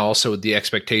doing it now also with the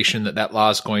expectation that law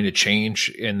is going to change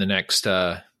in the next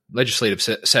legislative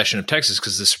session of Texas,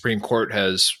 because the Supreme Court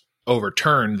has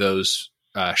overturned those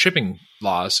shipping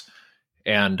laws,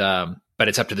 and but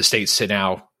it's up to the states to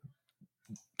now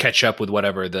catch up with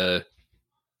whatever the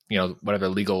whatever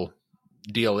legal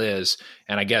deal is.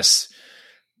 And I guess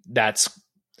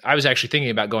I was actually thinking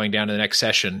about going down to the next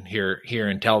session here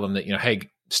and tell them that, hey,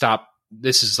 stop.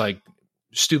 This is like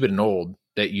stupid and old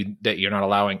that you're not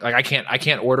allowing. Like I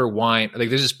can't order wine. Like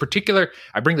there's this particular,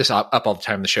 I bring this up all the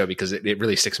time in the show because it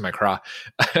really sticks in my craw.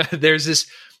 There's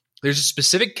a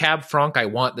specific Cab Franc I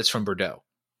want that's from Bordeaux.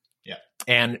 Yeah.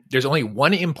 And there's only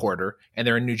one importer and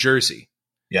they're in New Jersey.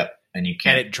 Yep. And you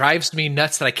can't. And it drives me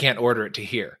nuts that I can't order it to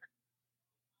here.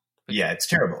 Yeah, it's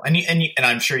terrible. And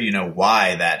I'm sure you know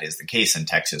why that is the case in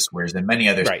Texas, whereas in many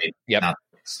other states, yep. Not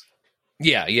the case.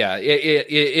 Yeah, it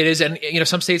is, and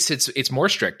some states it's more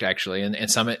strict actually,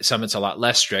 and some it's a lot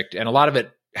less strict, and a lot of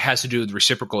it has to do with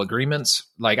reciprocal agreements.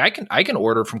 Like I can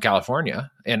order from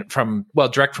California and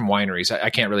direct from wineries. I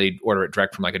can't really order it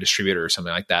direct from like a distributor or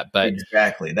something like that. But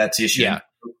exactly, that's the issue. Yeah.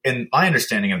 And my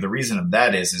understanding of the reason of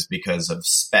that is because of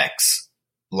Specs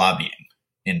lobbying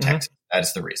in Texas.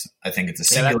 That's the reason. I think it's a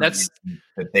singular reason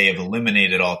that they have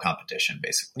eliminated all competition,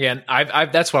 basically. Yeah, and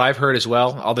I've that's what I've heard as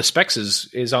well. All the Specs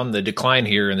is on the decline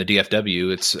here in the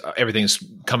DFW. It's everything's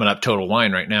coming up Total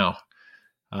Wine right now.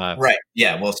 Right.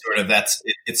 Yeah. Well, sort of.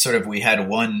 It's sort of we had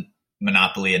one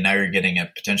monopoly, and now you're getting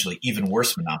a potentially even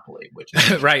worse monopoly. Which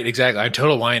is right. Exactly.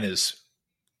 Total Wine is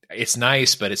it's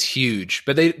nice, but it's huge.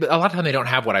 But a lot of time they don't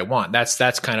have what I want.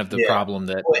 That's kind of the problem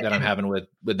that I'm having with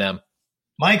them.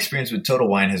 My experience with Total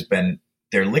Wine has been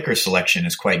their liquor selection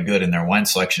is quite good and their wine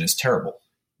selection is terrible,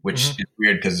 which is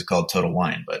weird because it's called Total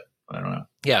Wine, but I don't know.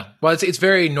 Yeah. Well, it's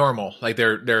very normal, like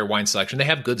their wine selection. They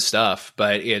have good stuff,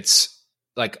 but it's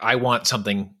like I want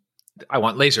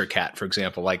Laser Cat, for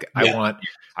example. Like I want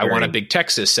a big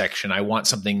Texas section. I want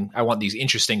these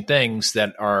interesting things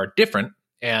that are different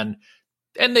and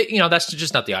they, that's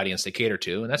just not the audience they cater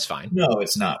to, and that's fine. No,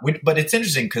 it's not. But it's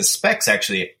interesting because Specs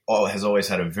actually has always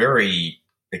had a very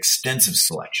extensive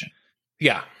selection.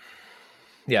 Yeah.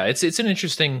 Yeah. It's an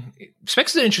interesting,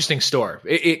 Specs is an interesting store.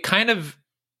 It kind of,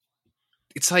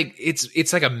 it's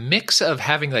like a mix of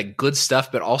having like good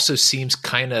stuff, but also seems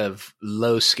kind of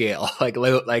low scale,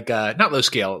 not low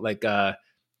scale, like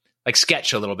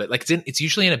sketch a little bit. Like it's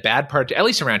usually in a bad part, at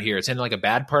least around here, it's in like a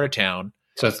bad part of town.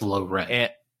 So it's low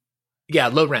rent. Yeah,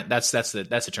 low rent. That's the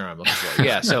term I'm looking for.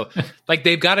 Yeah, so like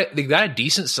they've got a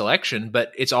decent selection,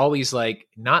 but it's always like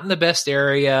not in the best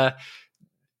area.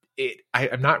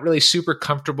 I'm not really super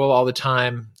comfortable all the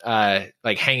time,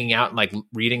 like hanging out and like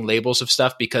reading labels of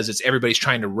stuff because everybody's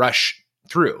trying to rush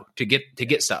through to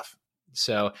get stuff.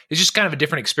 So it's just kind of a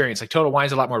different experience. Like Total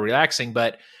Wine's a lot more relaxing,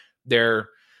 but their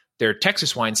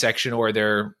Texas wine section or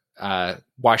their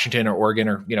Washington or Oregon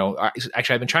or,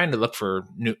 actually I've been trying to look for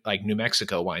New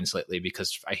Mexico wines lately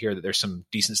because I hear that there's some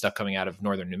decent stuff coming out of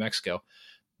northern New Mexico,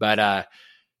 but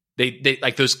they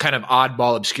like those kind of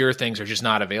oddball obscure things are just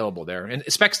not available there. And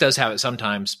Specs does have it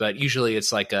sometimes, but usually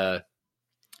it's like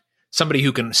somebody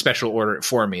who can special order it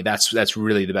for me. That's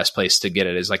really the best place to get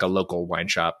it, is like a local wine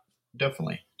shop.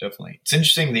 Definitely. It's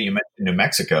interesting that you mentioned New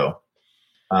Mexico.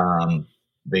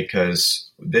 Because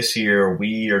this year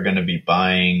we are going to be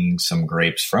buying some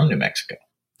grapes from New Mexico.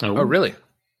 Oh, really?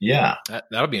 Yeah.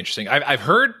 That'll be interesting. I've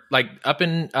heard like up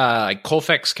in like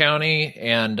Colfax County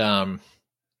and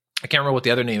I can't remember what the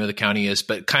other name of the county is,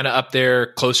 but kind of up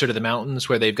there closer to the mountains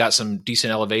where they've got some decent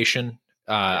elevation.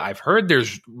 I've heard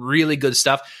there's really good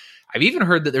stuff. I've even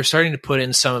heard that they're starting to put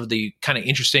in some of the kind of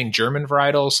interesting German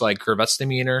varietals like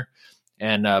Gewürztraminer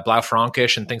and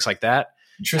Blaufränkisch and things like that.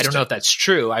 I don't know if that's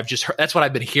true. I've just heard, that's what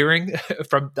I've been hearing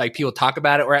from like people talk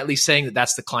about it, or at least saying that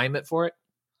that's the climate for it.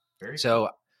 So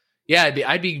yeah,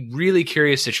 I'd be really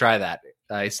curious to try that.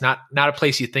 It's not a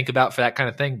place you think about for that kind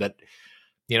of thing, but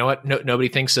you know what? Nobody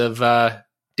thinks of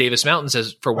Davis Mountains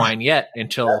as for wine yet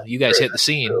until you guys hit the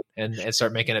scene and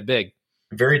start making it big.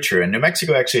 Very true. And New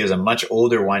Mexico actually has a much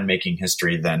older winemaking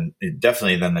history than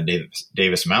the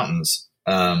Davis Mountains.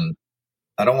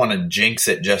 I don't want to jinx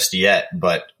it just yet,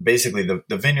 but basically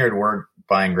the vineyard we're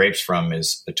buying grapes from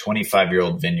is a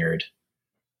 25-year-old vineyard.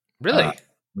 Really?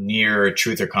 Near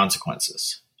Truth or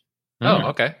Consequences. Oh,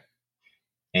 okay.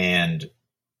 And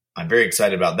I'm very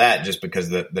excited about that just because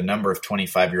the number of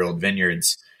 25-year-old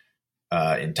vineyards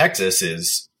in Texas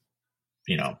is,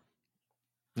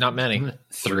 not many.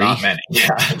 3. Not many.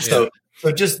 Yeah. So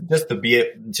just to be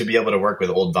able to work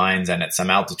with old vines and at some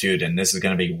altitude, and this is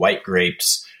going to be white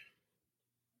grapes.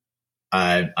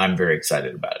 I'm very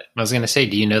excited about it. I was going to say,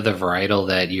 do you know the varietal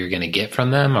that you're going to get from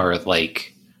them, or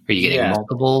like, are you getting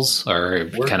multiples, or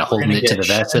kind of holding it to the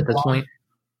vest at this point?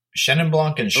 Chenin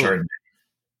Blanc and Chardonnay.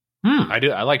 I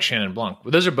do. I like Chenin Blanc.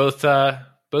 Those are both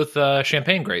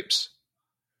champagne grapes.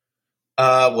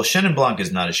 Well, Chenin Blanc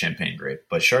is not a champagne grape,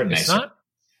 but Chardonnay. It's not?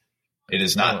 It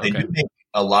is not. Oh, okay. They do make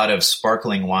a lot of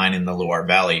sparkling wine in the Loire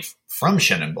Valley from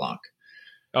Chenin Blanc.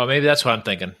 Oh, maybe that's what I'm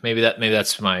thinking. Maybe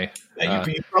that's my.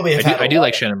 You probably have. I do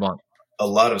like Chenin Blanc. A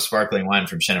lot of sparkling wine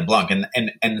from Chenin Blanc,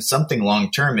 and something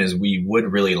long term is we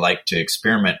would really like to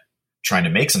experiment trying to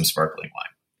make some sparkling wine.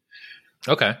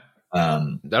 Okay,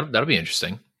 that'll be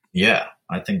interesting. Yeah,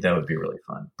 I think that would be really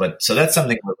fun. But so that's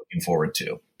something we're looking forward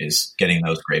to, is getting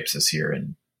those grapes this year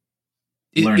and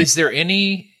learning.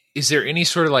 Is there any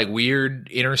sort of like weird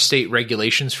interstate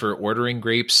regulations for ordering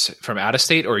grapes from out of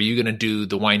state, or are you going to do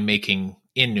the winemaking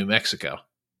in New Mexico?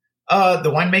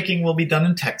 The winemaking will be done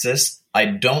in Texas. I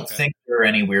don't think there are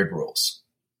any weird rules.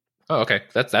 Oh, okay.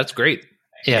 That's great.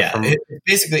 Yeah.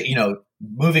 Basically,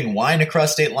 moving wine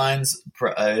across state lines,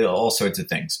 all sorts of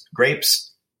things.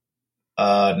 Grapes,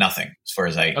 nothing as far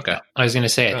as I know. I was going to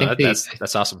say, I think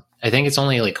that's awesome. I think it's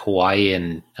only like Hawaii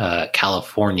and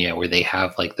California where they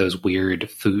have like those weird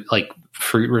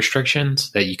fruit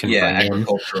restrictions that you can bring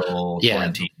agricultural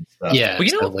quarantine stuff. Yeah.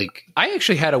 Well, I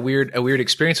actually had a weird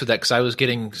experience with that because I was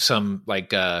getting some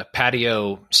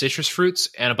patio citrus fruits,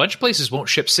 and a bunch of places won't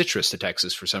ship citrus to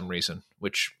Texas for some reason,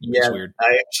 which is weird.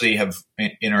 I actually have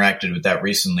interacted with that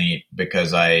recently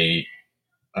because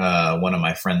one of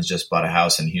my friends just bought a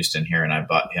house in Houston here, and I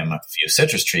bought him a few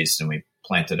citrus trees, and we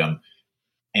planted them.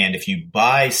 And if you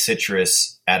buy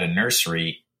citrus at a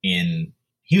nursery in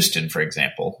Houston, for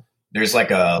example, there's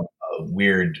like a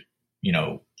weird,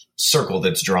 circle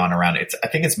that's drawn around it. I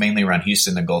think it's mainly around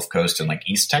Houston, the Gulf Coast, and like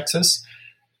East Texas.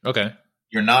 Okay.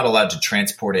 You're not allowed to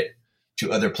transport it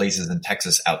to other places in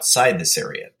Texas outside this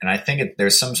area. And I think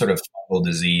there's some sort of fungal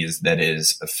disease that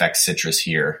affects citrus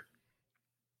here.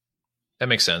 That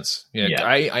makes sense. Yeah.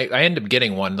 I ended up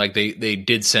getting one. Like they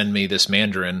did send me this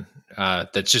mandarin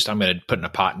that's just I'm going to put in a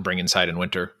pot and bring inside in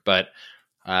winter. But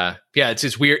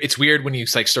it's weird. It's weird when you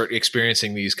like start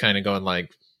experiencing these kind of going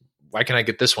like, why can I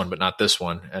get this one but not this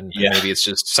one? And maybe it's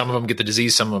just some of them get the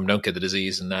disease, some of them don't get the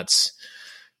disease, and that's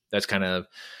kind of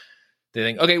the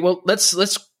thing. Okay, well let's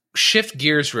shift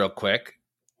gears real quick.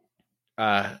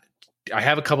 I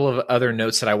have a couple of other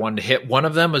notes that I wanted to hit. One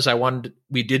of them was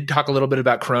we did talk a little bit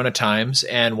about Corona times,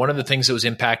 and one of the things that was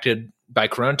impacted by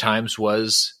Corona times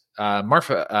was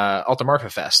Alta Marfa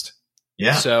Fest.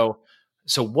 Yeah. So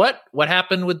what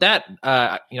happened with that?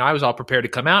 I was all prepared to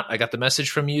come out. I got the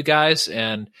message from you guys,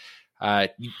 and were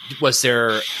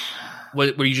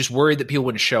you just worried that people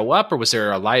wouldn't show up, or was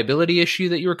there a liability issue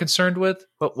that you were concerned with?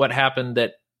 What happened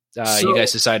that you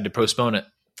guys decided to postpone it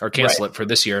or cancel it for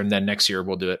this year, and then next year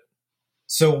we'll do it?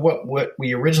 So what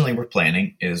we originally were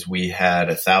planning is we had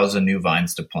 1,000 new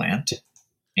vines to plant,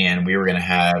 and we were going to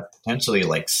have potentially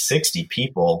like 60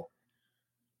 people,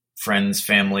 friends,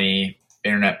 family,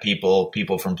 internet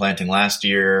people from planting last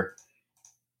year,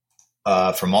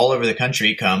 from all over the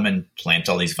country come and plant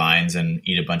all these vines and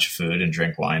eat a bunch of food and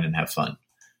drink wine and have fun.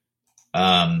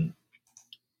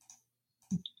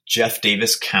 Jeff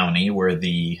Davis County, where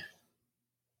the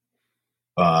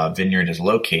vineyard is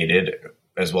located,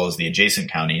 as well as the adjacent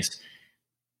counties,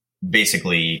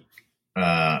 basically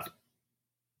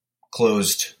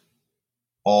closed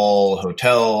all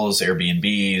hotels,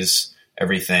 Airbnbs,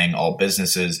 everything, all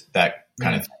businesses, that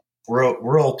kind of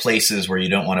rural places where you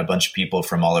don't want a bunch of people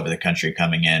from all over the country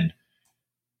coming in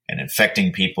and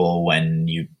infecting people when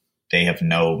they have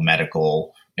no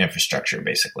medical infrastructure,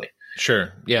 basically.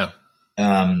 Sure. Yeah.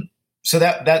 So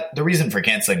that the reason for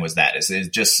canceling was that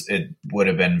it would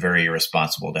have been very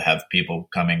irresponsible to have people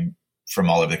coming from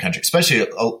all over the country, especially,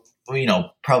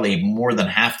 probably more than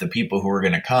half the people who were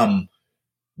going to come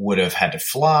would have had to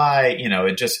fly.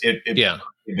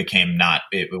 It became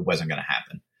it wasn't going to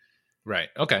happen. Right.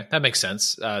 Okay. That makes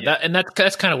sense.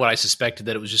 That's kind of what I suspected,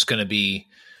 that it was just going to be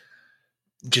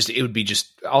it would be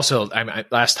just also,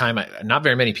 last time, not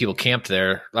very many people camped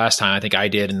there last time. I think I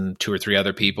did, and 2 or 3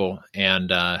 other people.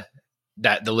 And,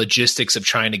 that the logistics of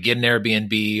trying to get an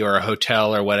Airbnb or a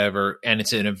hotel or whatever, and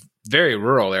it's in a very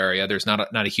rural area. There's not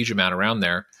a huge amount around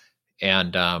there.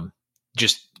 And,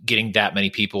 just getting that many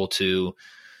people to,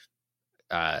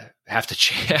 have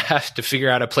to figure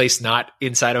out a place not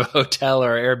inside of a hotel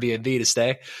or Airbnb to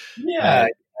stay. Yeah,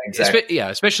 exactly.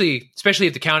 Especially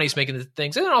if the county's making the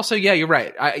things. And then also, you're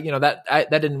right. That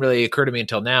didn't really occur to me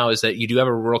until now, is that you do have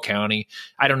a rural county.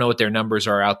 I don't know what their numbers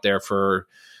are out there for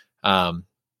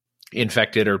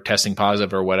infected or testing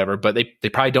positive or whatever, but they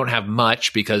probably don't have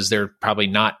much because they're probably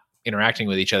not interacting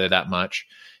with each other that much.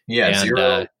 Yeah, and,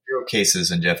 zero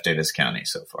cases in Jeff Davis County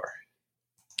so far.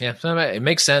 Yeah, so it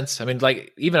makes sense. I mean,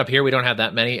 like even up here, we don't have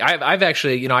that many. I've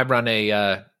actually, I've run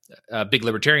a big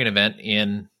libertarian event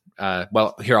in,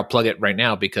 here I'll plug it right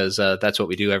now because that's what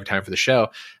we do every time for the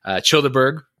show.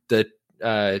 Childeberg,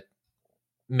 the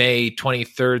May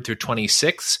 23rd through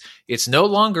 26th. It's no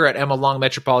longer at Emma Long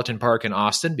Metropolitan Park in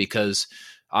Austin because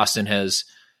Austin has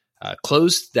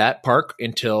closed that park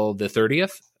until the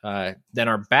 30th. Then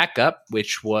our backup,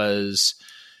 which was,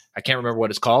 I can't remember what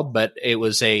it's called, but it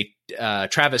was a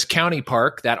Travis County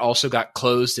Park that also got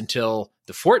closed until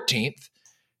the 14th.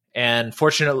 And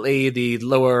fortunately, the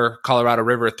Lower Colorado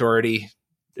River Authority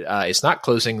is not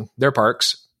closing their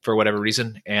parks for whatever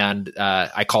reason. And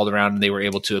I called around and they were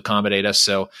able to accommodate us.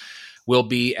 So we'll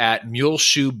be at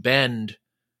Muleshoe Bend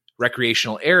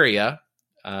Recreational Area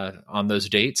on those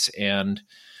dates. And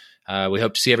we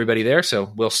hope to see everybody there. So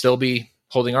we'll still be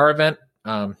holding our event.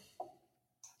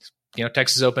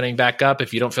 Texas opening back up.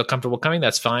 If you don't feel comfortable coming,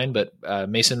 that's fine. But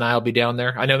Mason and I will be down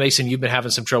there. I know, Mason, you've been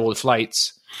having some trouble with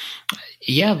flights.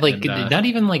 Yeah, not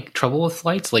even like trouble with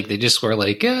flights. Like they just were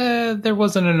like, there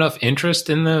wasn't enough interest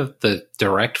in the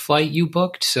direct flight you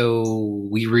booked, so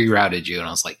we rerouted you. And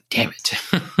I was like, damn it.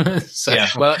 So, Yeah,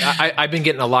 well, I've been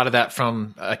getting a lot of that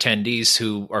from attendees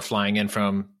who are flying in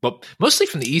from, well, mostly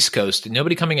from the East Coast.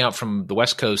 Nobody coming out from the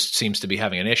West Coast seems to be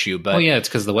having an issue. But yeah, it's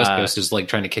because the West Coast is like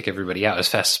trying to kick everybody out as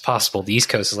fast as possible. The East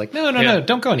Coast is like, no,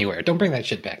 don't go anywhere. Don't bring that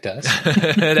shit back to us.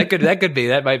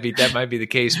 that might be the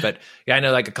case. But yeah, I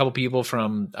know like a couple people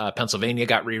from Pennsylvania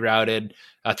got rerouted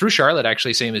through Charlotte,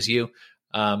 actually, same as you.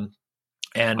 And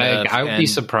I would be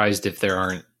surprised if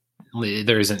there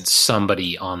isn't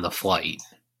somebody on the flight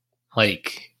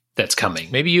like that's coming.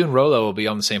 Maybe you and Rolo will be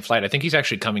on the same flight. I think he's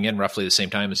actually coming in roughly the same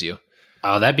time as you.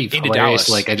 Oh, that'd be hilarious. Dallas.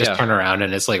 Like I just turn around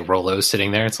and it's like Rolo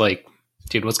sitting there. It's like,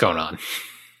 dude, what's going on?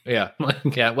 Yeah.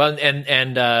 Yeah. Well,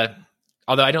 and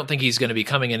although I don't think he's going to be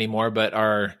coming anymore, but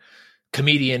our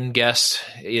comedian guest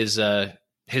is,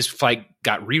 his flight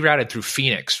got rerouted through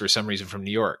Phoenix for some reason from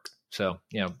New York. So,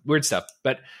 weird stuff,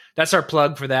 but that's our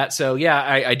plug for that. So yeah,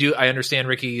 I understand,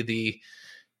 Ricky,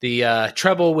 the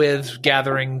trouble with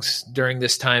gatherings during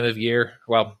this time of year.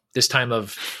 Well, this time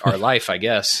of our life, I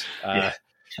guess.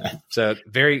 So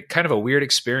very kind of a weird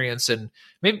experience, and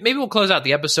maybe we'll close out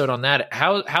the episode on that.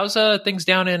 How's things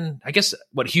down in, I guess,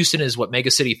 Houston is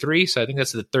mega city 3. So I think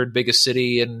that's the third biggest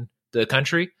city in the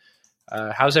country.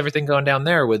 How's everything going down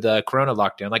there with Corona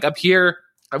lockdown? Like up here,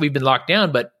 we've been locked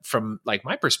down, but from like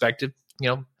my perspective,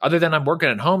 other than I'm working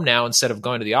at home now instead of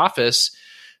going to the office,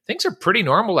 things are pretty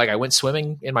normal. Like I went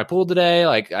swimming in my pool today.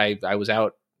 Like I was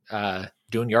out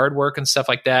doing yard work and stuff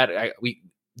like that.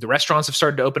 The restaurants have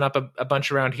started to open up a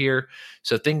bunch around here.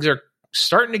 So things are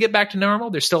starting to get back to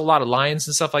normal. There's still a lot of lines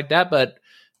and stuff like that, but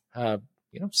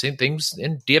same things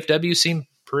in DFW seem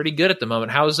pretty good at the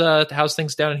moment. How's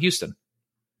things down in Houston?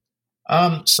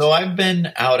 So I've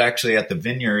been out actually at the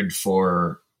vineyard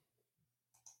for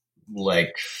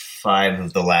like 5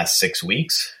 of the last 6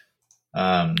 weeks.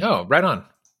 Right on.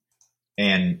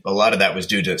 And a lot of that was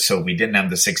due to, so we didn't have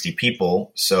the 60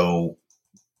 people. So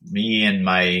me and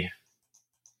my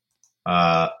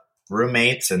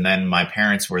roommates and then my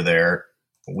parents were there.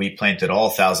 We planted all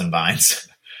 1,000 vines.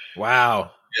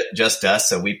 Wow. Just us.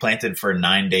 So we planted for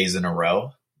 9 days in a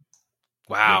row.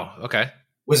 Wow. Okay. It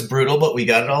was brutal, but we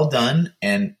got it all done.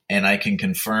 And I can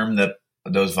confirm that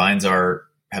those vines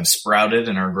have sprouted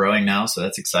and are growing now. So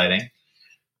that's exciting.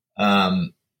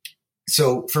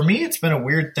 So for me, it's been a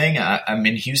weird thing. I'm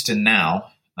in Houston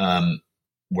now,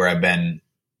 where I've been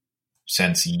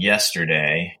since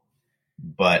yesterday,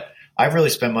 but I've really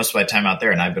spent most of my time out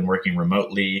there, and I've been working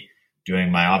remotely,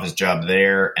 doing my office job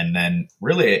there. And then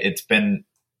really it's been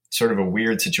sort of a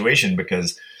weird situation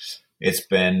because it's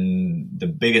been the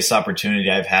biggest opportunity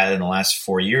I've had in the last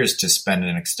 4 years to spend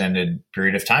an extended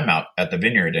period of time out at the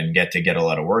vineyard and get a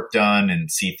lot of work done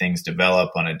and see things develop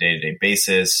on a day-to-day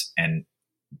basis and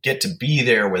get to be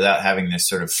there without having this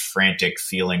sort of frantic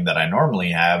feeling that I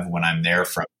normally have when I'm there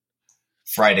from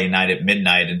Friday night at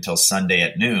midnight until Sunday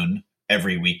at noon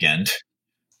every weekend.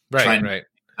 Right.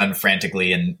 Done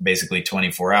frantically in basically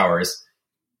 24 hours.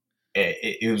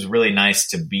 It was really nice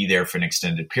to be there for an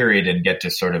extended period and get to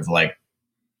sort of like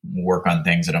work on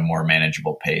things at a more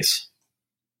manageable pace.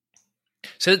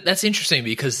 So that's interesting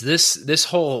because this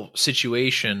whole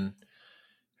situation,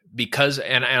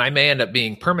 and I may end up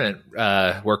being permanent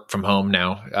work from home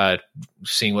now,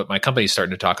 seeing what my company's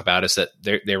starting to talk about is that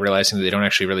they're realizing that they don't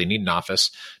actually really need an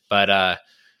office, but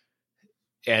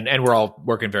and we're all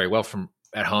working very well from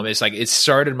at home. It's like it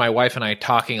started my wife and I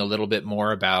talking a little bit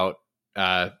more about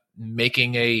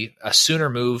making a sooner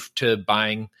move to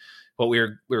buying what we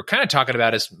were kind of talking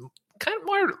about is kind of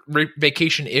more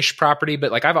vacation-ish property,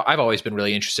 but like I've always been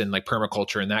really interested in like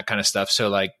permaculture and that kind of stuff. So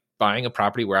like buying a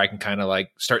property where I can kind of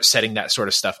like start setting that sort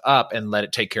of stuff up and let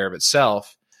it take care of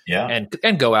itself. Yeah.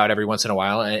 And go out every once in a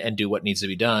while and do what needs to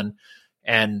be done.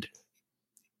 And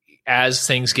as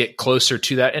things get closer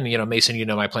to that, and Mason,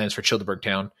 my plans for Childeberg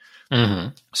Town. Mm-hmm.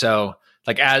 So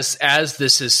like as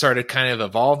this has started kind of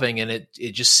evolving, and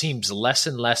it just seems less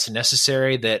and less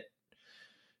necessary that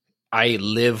I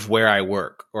live where I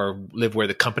work or live where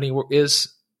the company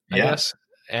is, I guess.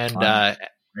 And I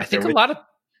think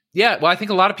I think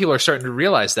a lot of people are starting to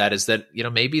realize that is that,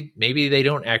 maybe they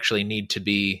don't actually need to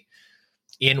be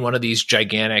in one of these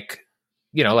gigantic,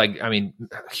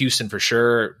 Houston for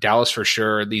sure, Dallas for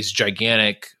sure, these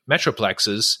gigantic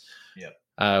metroplexes,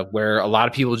 where a lot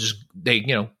of people they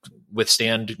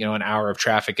withstand, an hour of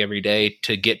traffic every day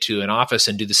to get to an office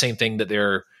and do the same thing that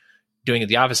they're doing at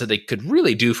the office that they could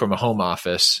really do from a home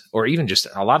office or even just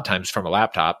a lot of times from a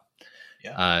laptop.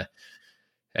 Yeah.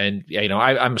 And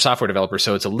I'm a software developer,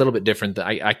 so it's a little bit different.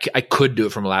 I could do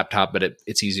it from a laptop, but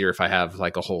it's easier if I have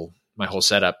like my whole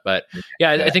setup. But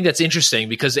I think that's interesting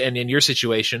because, and in your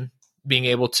situation, being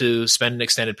able to spend an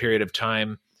extended period of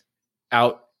time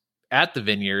out at the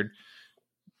vineyard,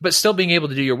 but still being able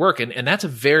to do your work. And that's a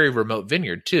very remote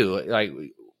vineyard too. Like,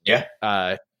 Yeah.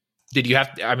 do you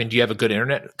have a good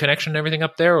internet connection and everything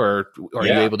up there, or are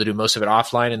you able to do most of it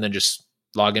offline and then just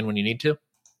log in when you need to?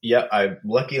 Yeah. I'm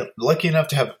lucky enough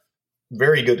to have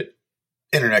very good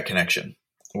internet connection,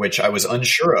 which I was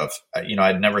unsure of.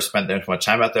 I'd never spent that much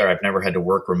time out there. I've never had to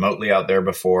work remotely out there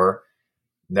before.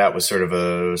 That was sort of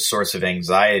a source of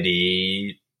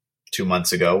anxiety 2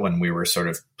 months ago when we were sort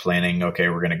of planning, okay,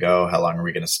 we're going to go. How long are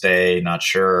we going to stay? Not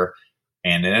sure.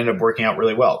 And it ended up working out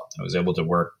really well. I was able to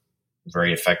work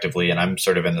very effectively, and I'm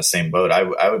sort of in the same boat.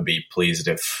 I would be pleased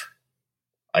if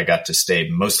I got to stay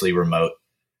mostly remote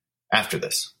after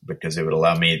this, because it would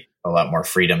allow me a lot more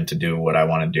freedom to do what I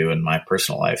want to do in my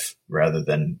personal life rather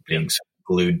than being so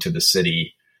glued to the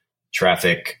city,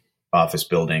 traffic, office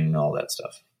building, all that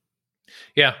stuff.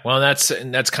 Yeah. Well, that's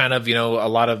kind of, a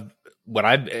lot of what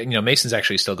Mason's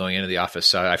actually still going into the office.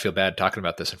 So I feel bad talking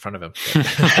about this in front of him.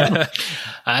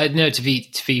 No, to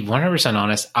be 100%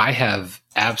 honest, I have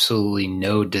absolutely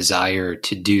no desire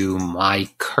to do my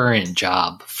current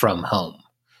job from home.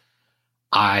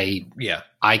 I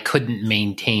couldn't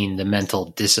maintain the mental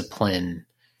discipline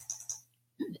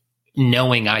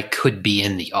knowing I could be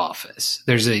in the office.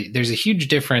 There's a huge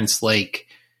difference. Like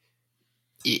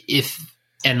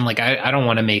I don't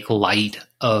want to make light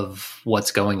of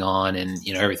what's going on and,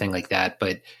 everything like that.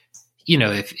 But,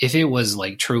 if it was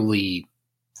like truly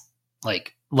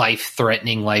like life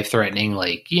threatening, like,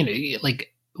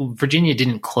 like Virginia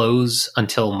didn't close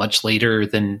until much later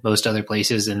than most other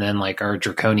places. And then like our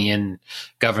draconian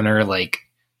governor, like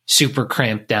super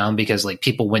cramped down because like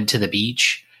people went to the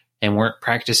beach and weren't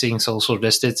practicing social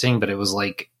distancing, but it was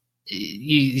like,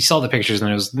 you saw the pictures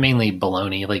and it was mainly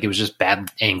baloney. Like it was just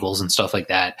bad angles and stuff like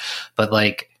that. But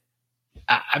like,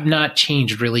 I've not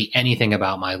changed really anything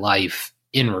about my life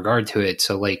in regard to it.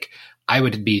 So like, I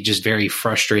would be just very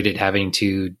frustrated having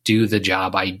to do the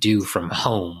job I do from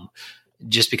home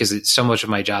just because so much of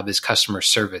my job is customer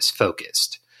service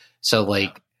focused. So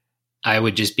like, I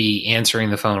would just be answering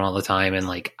the phone all the time. And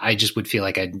like, I just would feel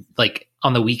like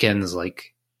on the weekends,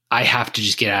 like, I have to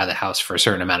just get out of the house for a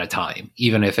certain amount of time,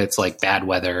 even if it's like bad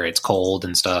weather, it's cold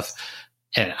and stuff.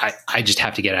 And I just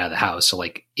have to get out of the house. So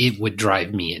like it would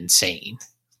drive me insane,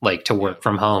 like to work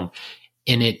from home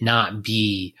and it not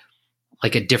be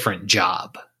like a different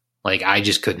job. Like I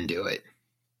just couldn't do it.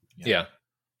 Yeah.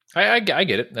 I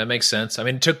get it. That makes sense. I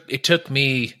mean, it took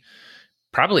me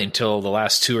probably until the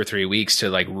last 2 or 3 weeks to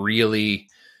like really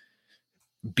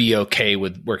be okay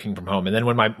with working from home. And then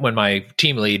when my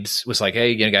team leads was like,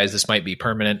 hey, guys, this might be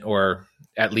permanent or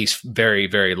at least very,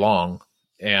 very long.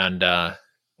 And that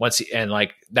was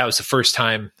the first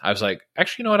time I was like,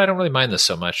 actually, you know what? I don't really mind this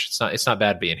so much. It's not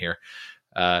bad being here.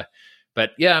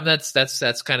 But yeah, that's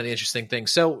kind of the interesting thing.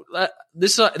 So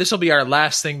this will be our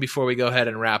last thing before we go ahead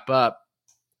and wrap up.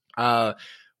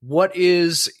 What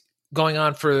is going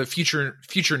on for future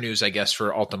news, I guess,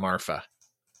 for Alta Marfa?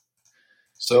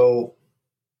 So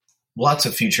lots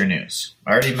of future news.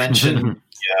 I already mentioned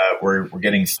we're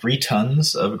getting 3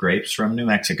 tons of grapes from New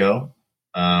Mexico.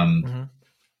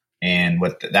 And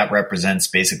what that represents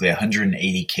basically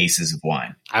 180 cases of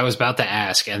wine. I was about to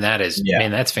ask, and that is,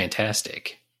 man, that's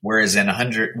fantastic. Whereas in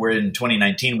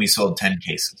 2019, we sold 10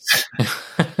 cases.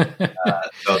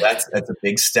 So that's a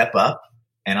big step up.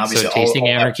 And obviously, so Tasting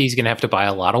Anarchy is going to have to buy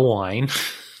a lot of wine.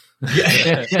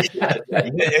 Yeah.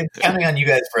 Counting on you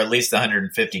guys for at least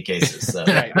 150 cases. So.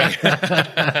 Right.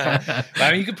 I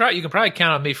mean, you can probably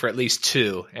count on me for at least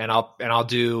 2, and I'll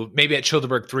do maybe at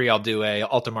Childeberg 3. I'll do a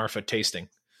Alta Marfa tasting.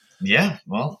 Yeah,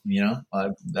 well,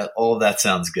 all of that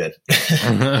sounds good.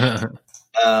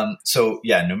 So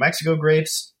yeah, New Mexico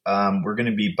grapes. We're going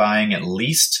to be buying at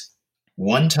least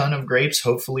 1 ton of grapes,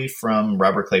 hopefully from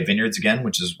Robert Clay Vineyards again,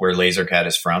 which is where Lasercat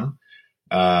is from.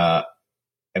 And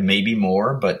maybe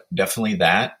more, but definitely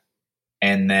that.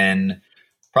 And then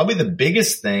probably the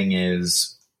biggest thing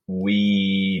is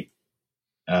we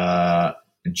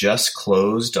just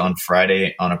closed on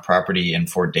Friday on a property in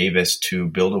Fort Davis to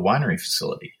build a winery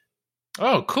facility.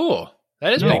 Oh, cool.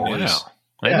 That is big news.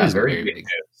 Wow. That is very big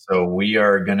news. So we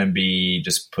are going to be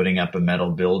just putting up a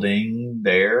metal building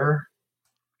there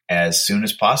as soon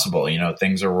as possible.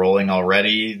 Things are rolling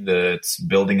already. The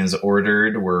building is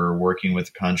ordered. We're working with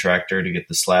the contractor to get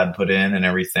the slab put in and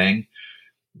everything.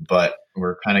 But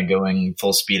we're kind of going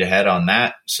full speed ahead on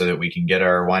that so that we can get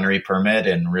our winery permit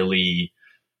and really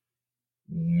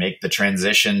make the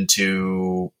transition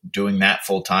to doing that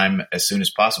full time as soon as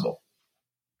possible.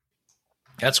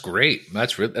 That's great.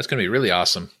 That's going to be really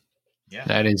awesome. Yeah,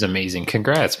 that is amazing.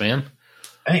 Congrats, man.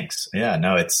 Thanks. Yeah,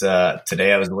 no, it's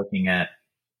today I was looking at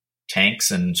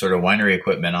tanks and sort of winery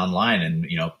equipment online and,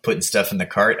 putting stuff in the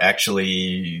cart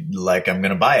actually like I'm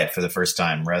going to buy it for the first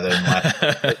time rather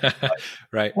than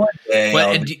right. One day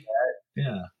Well,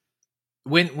 yeah.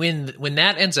 When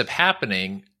that ends up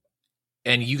happening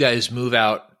and you guys move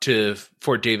out to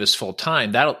Fort Davis full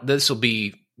time, that'll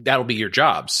be your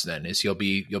jobs then, is you'll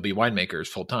be winemakers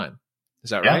full time. Is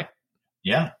that right?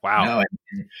 Yeah. Wow.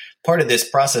 And part of this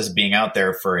process being out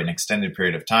there for an extended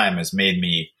period of time has made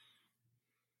me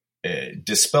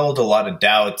dispelled a lot of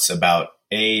doubts about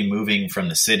moving from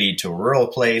the city to a rural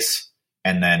place,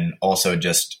 and then also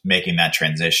just making that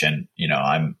transition.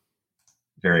 I'm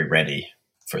very ready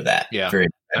for that. Yeah.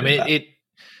 I mean, it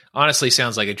honestly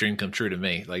sounds like a dream come true to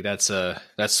me. Like that's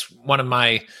one of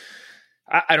my,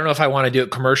 I don't know if I want to do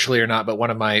it commercially or not, but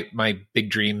one of my big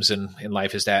dreams in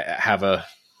life is to have a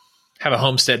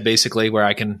homestead, basically, where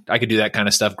I can do that kind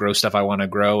of stuff, grow stuff I want to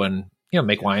grow, and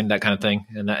make wine, that kind of thing.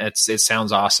 And it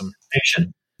sounds awesome.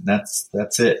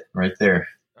 That's it right there.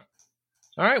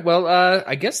 All right. Well,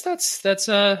 I guess that's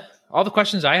all the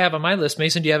questions I have on my list.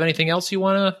 Mason, do you have anything else you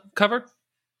want to cover?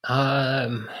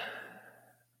 I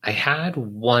had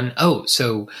one. Oh,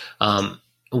 so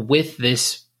with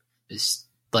this,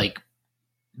 like,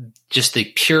 just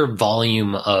the pure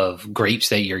volume of grapes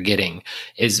that you're getting,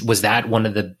 was that one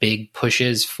of the big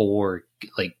pushes for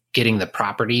like getting the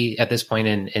property at this point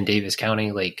in Davis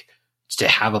County, like to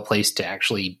have a place to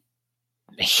actually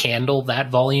handle that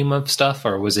volume of stuff?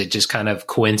 Or was it just kind of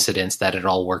coincidence that it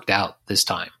all worked out this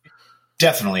time?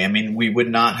 Definitely. I mean, we would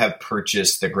not have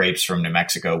purchased the grapes from New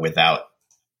Mexico without,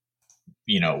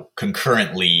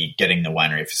 concurrently getting the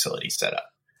winery facility set up.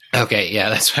 Okay. Yeah.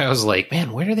 That's why I was like,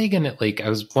 man, where are they going to, I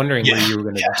was wondering where you were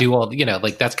going to do all,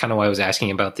 that's kind of why I was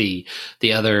asking about the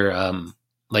other,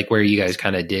 where you guys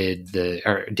kind of did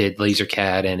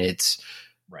LaserCat and its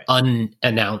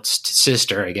unannounced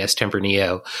sister, I guess,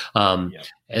 Tempranillo. And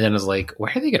then I was like,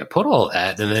 where are they going to put all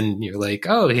that? And then you're like,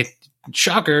 oh,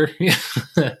 shocker.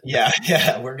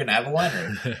 Yeah. We're going to have a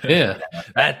winery. Yeah.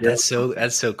 That's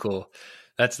so cool.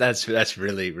 That's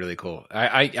really, really cool.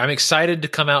 I'm excited to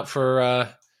come out for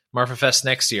Marfa Fest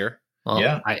next year. Well,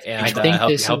 yeah. I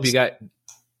think help you guys.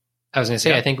 I was going to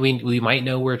say, I think we might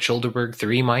know where Childerberg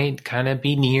 3 might kind of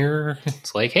be near.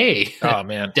 It's like, hey, oh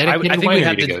man, I think we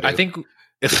have to go to. I think,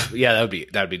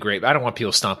 that'd be great. But I don't want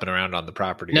people stomping around on the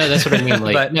property. No, that's what I mean.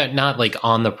 Like, not like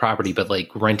on the property, but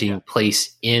like renting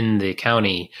place in the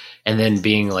county, and then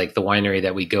being like the winery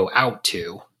that we go out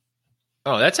to.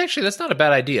 Oh, that's not a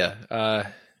bad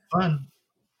idea. Fun.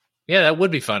 Yeah, that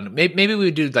would be fun. Maybe we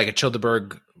would do like a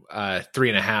Childerberg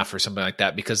 3.5 or something like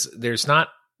that, because there's not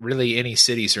really any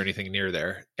cities or anything near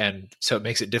there, and so it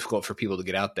makes it difficult for people to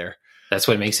get out there. That's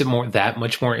what makes it that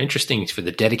much more interesting for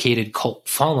the dedicated cult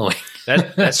following.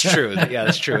 That's true. Yeah,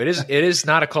 that's true. It is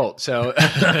not a cult, so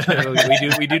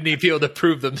we do need people to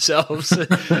prove themselves.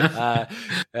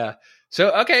 Yeah.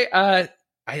 So okay,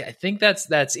 I think that's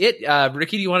it.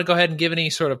 Ricky, do you want to go ahead and give any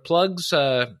sort of plugs?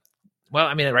 Well,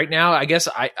 I mean, right now, I guess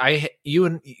you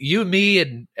and me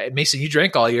and Mason, you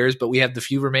drank all yours, but we have the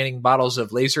few remaining bottles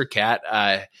of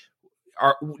LaserCat.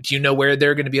 Do you know where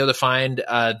they're going to be able to find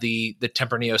the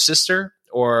Tempranillo sister,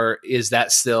 or is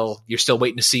that you're still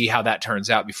waiting to see how that turns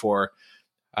out before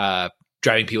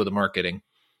driving people to marketing?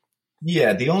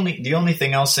 Yeah, the only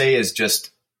thing I'll say is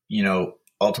just,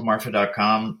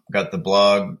 altamarfa.com, got the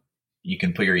blog. You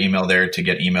can put your email there to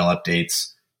get email updates.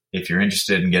 If you're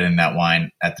interested in getting that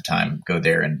wine at the time, go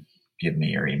there and give me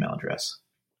your email address.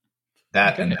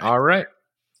 All right.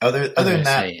 Other than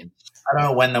that, I don't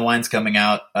know when the wine's coming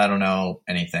out. I don't know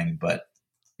anything, but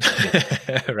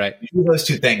right. You do those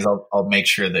two things, I'll make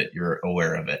sure that you're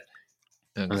aware of it.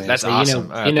 That's awesome.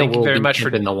 Thank you very much for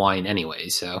the wine anyway.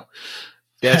 So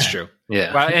that's true.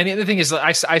 Yeah. Well, and the other thing is,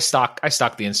 I stock the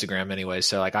Instagram anyway,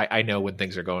 so like I know when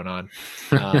things are going on.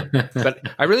 But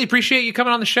I really appreciate you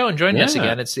coming on the show and joining us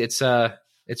again.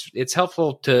 It's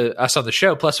helpful to us on the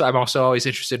show. Plus, I'm also always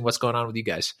interested in what's going on with you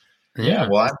guys. Yeah.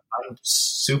 Well, I'm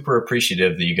super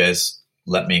appreciative that you guys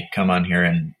let me come on here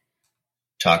and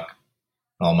talk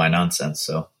all my nonsense.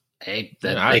 So. Hey,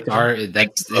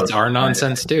 it's our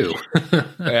nonsense too.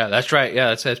 Yeah, that's right.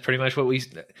 Yeah, that's pretty much what we.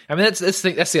 I mean, that's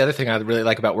the other thing I really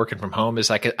like about working from home is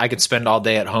I could spend all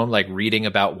day at home like reading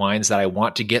about wines that I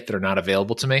want to get that are not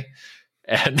available to me,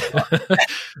 and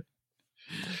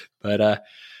but all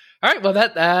right. Well,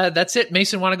 that's it.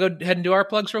 Mason, want to go ahead and do our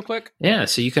plugs real quick? Yeah.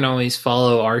 So you can always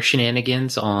follow our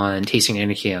shenanigans on Tasting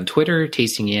Anarchy on Twitter,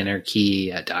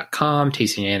 tastinganarchy.com,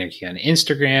 Tasting Anarchy on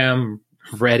Instagram.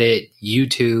 Reddit,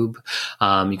 YouTube.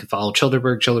 You can follow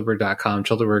Childerberg, Childerberg.com,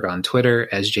 Childerberg on Twitter.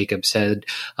 As Jacob said,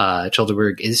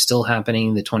 Childerberg is still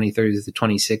happening the 23rd to the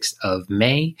 26th of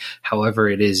May. However,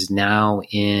 it is now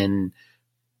in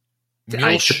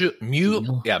Muleshoe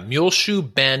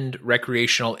Bend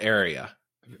Recreational Area.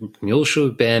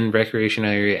 Muleshoe Bend Recreational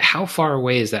Area. How far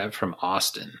away is that from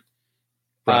Austin?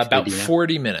 About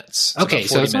 40 minutes. Okay,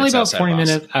 so it's only about 40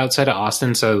 minutes outside of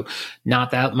Austin, so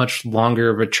not that much longer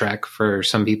of a trek for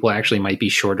some people. Actually, might be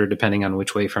shorter depending on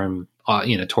which way from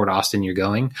toward Austin you're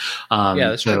going.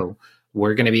 That's so true.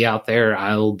 We're going to be out there.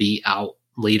 I'll be out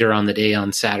later on the day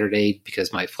on Saturday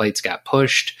because my flights got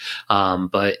pushed.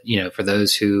 But for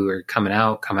those who are coming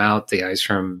out, come out. The guys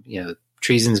from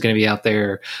Treason's going to be out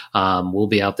there. We'll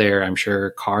be out there. I'm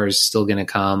sure Carr's still going to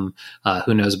come.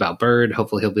 Who knows about Bird?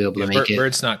 Hopefully he'll be able to make it.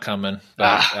 Bird's not coming,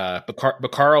 but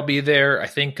Carr will be there. I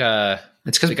think it's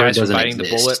because the guys from Biting the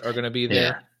Bullet are going to be there.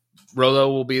 Yeah.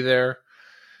 Rolo will be there.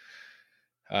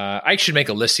 I should make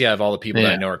a list of all the people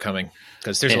that I know are coming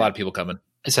because there's a lot of people coming.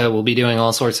 So we'll be doing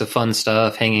all sorts of fun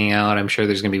stuff, hanging out. I'm sure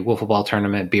there's going to be wiffle ball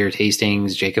tournament, beer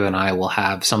tastings. Jacob and I will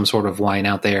have some sort of wine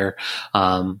out there.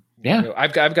 Yeah,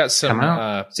 I've got some.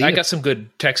 I got some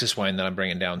good Texas wine that I'm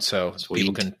bringing down, so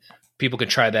Sweet. people can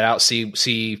try that out.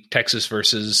 See Texas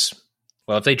versus.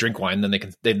 Well, if they drink wine, then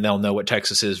they'll know what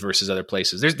Texas is versus other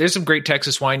places. There's some great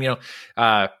Texas wine.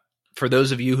 For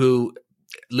those of you who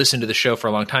listen to the show for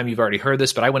a long time, you've already heard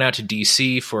this. But I went out to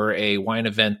DC for a wine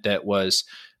event that was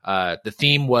the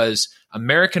theme was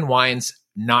American wines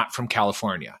not from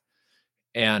California,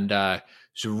 and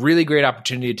it's a really great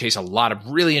opportunity to taste a lot of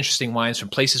really interesting wines from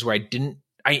places where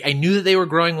I knew that they were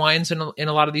growing wines in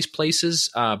a lot of these places.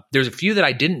 There's a few that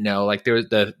I didn't know, like there was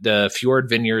the Fjord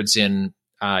Vineyards in,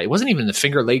 it wasn't even the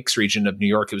Finger Lakes region of New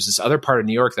York. It was this other part of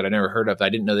New York that I never heard of. I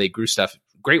didn't know they grew stuff.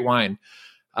 Great wine.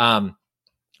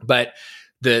 But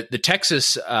the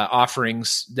Texas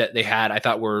offerings that they had, I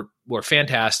thought were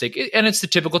fantastic. And it's the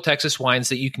typical Texas wines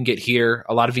that you can get here.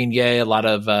 A lot of Viognier, a lot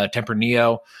of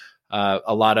Tempranillo,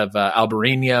 a lot of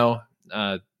Albarino,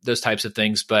 those types of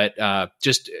things, but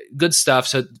just good stuff.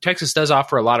 So Texas does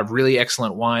offer a lot of really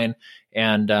excellent wine,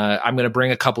 and I'm going to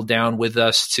bring a couple down with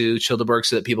us to Childerberg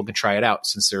so that people can try it out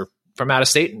since they're from out of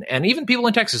state, and even people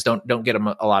in Texas don't get them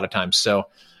a lot of times. So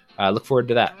look forward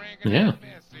to that. Yeah.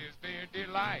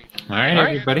 All right,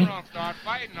 everybody. All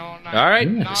right.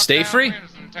 Yeah. Stay free.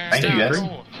 Thank you, guys.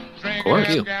 Of course.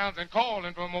 Thank you. Pass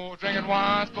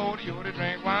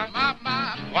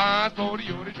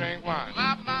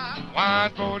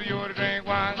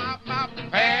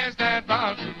that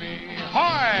bottle to me.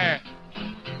 Hoy!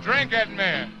 Drink at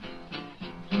me.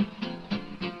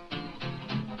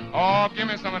 Oh, give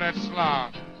me some of that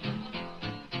slop.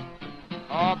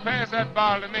 Oh, pass that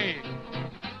bottle to me.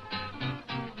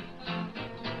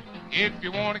 If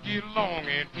you want to get along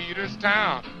in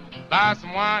Peterstown, buy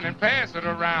some wine and pass it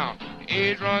around. The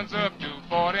age runs up to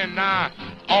 49.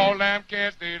 All them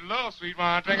cats, they love sweet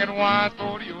wine. Drinking wine's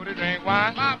for the you to drink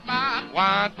wine.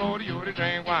 Wine's for the you to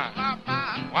drink wine.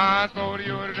 Wine's for the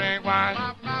you to drink wine.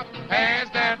 Pass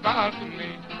that bottle to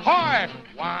me. Hoy!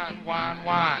 Wine, wine,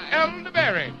 wine.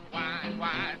 Elderberry. Wine,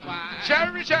 wine, wine.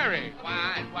 Cherry, cherry.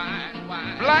 Wine, wine,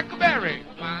 wine. Blackberry.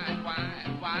 Wine,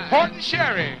 wine, wine. Port and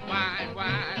sherry. Wine,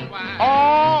 wine, wine.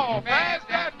 Oh, pass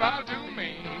that bottle to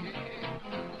me.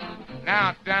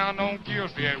 Now down on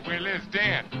Gillsby at Willie's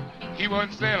Den, he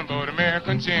wasn't selling but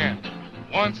American gin.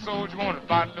 One soldier wanted a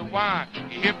bottle of wine.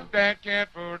 He hipped that cat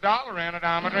for $1 and a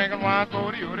dime. Drinking wine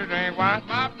for the you to drink wine.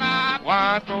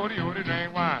 Wine for the you to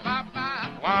drink wine.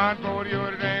 Wine for the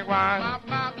you to drink wine.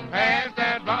 Pass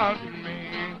that bottle to me.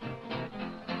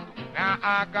 Now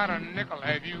I got a nickel,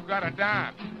 have you got a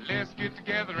dime? Let's get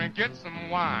together and get some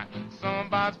wine.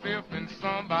 Somebody's fifth and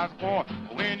somebody's fourth.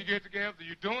 When you get together,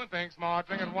 you're doing things smart.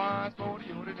 Drinking wine for the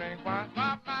you to drink wine.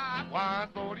 Wine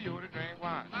for the you to drink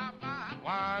wine.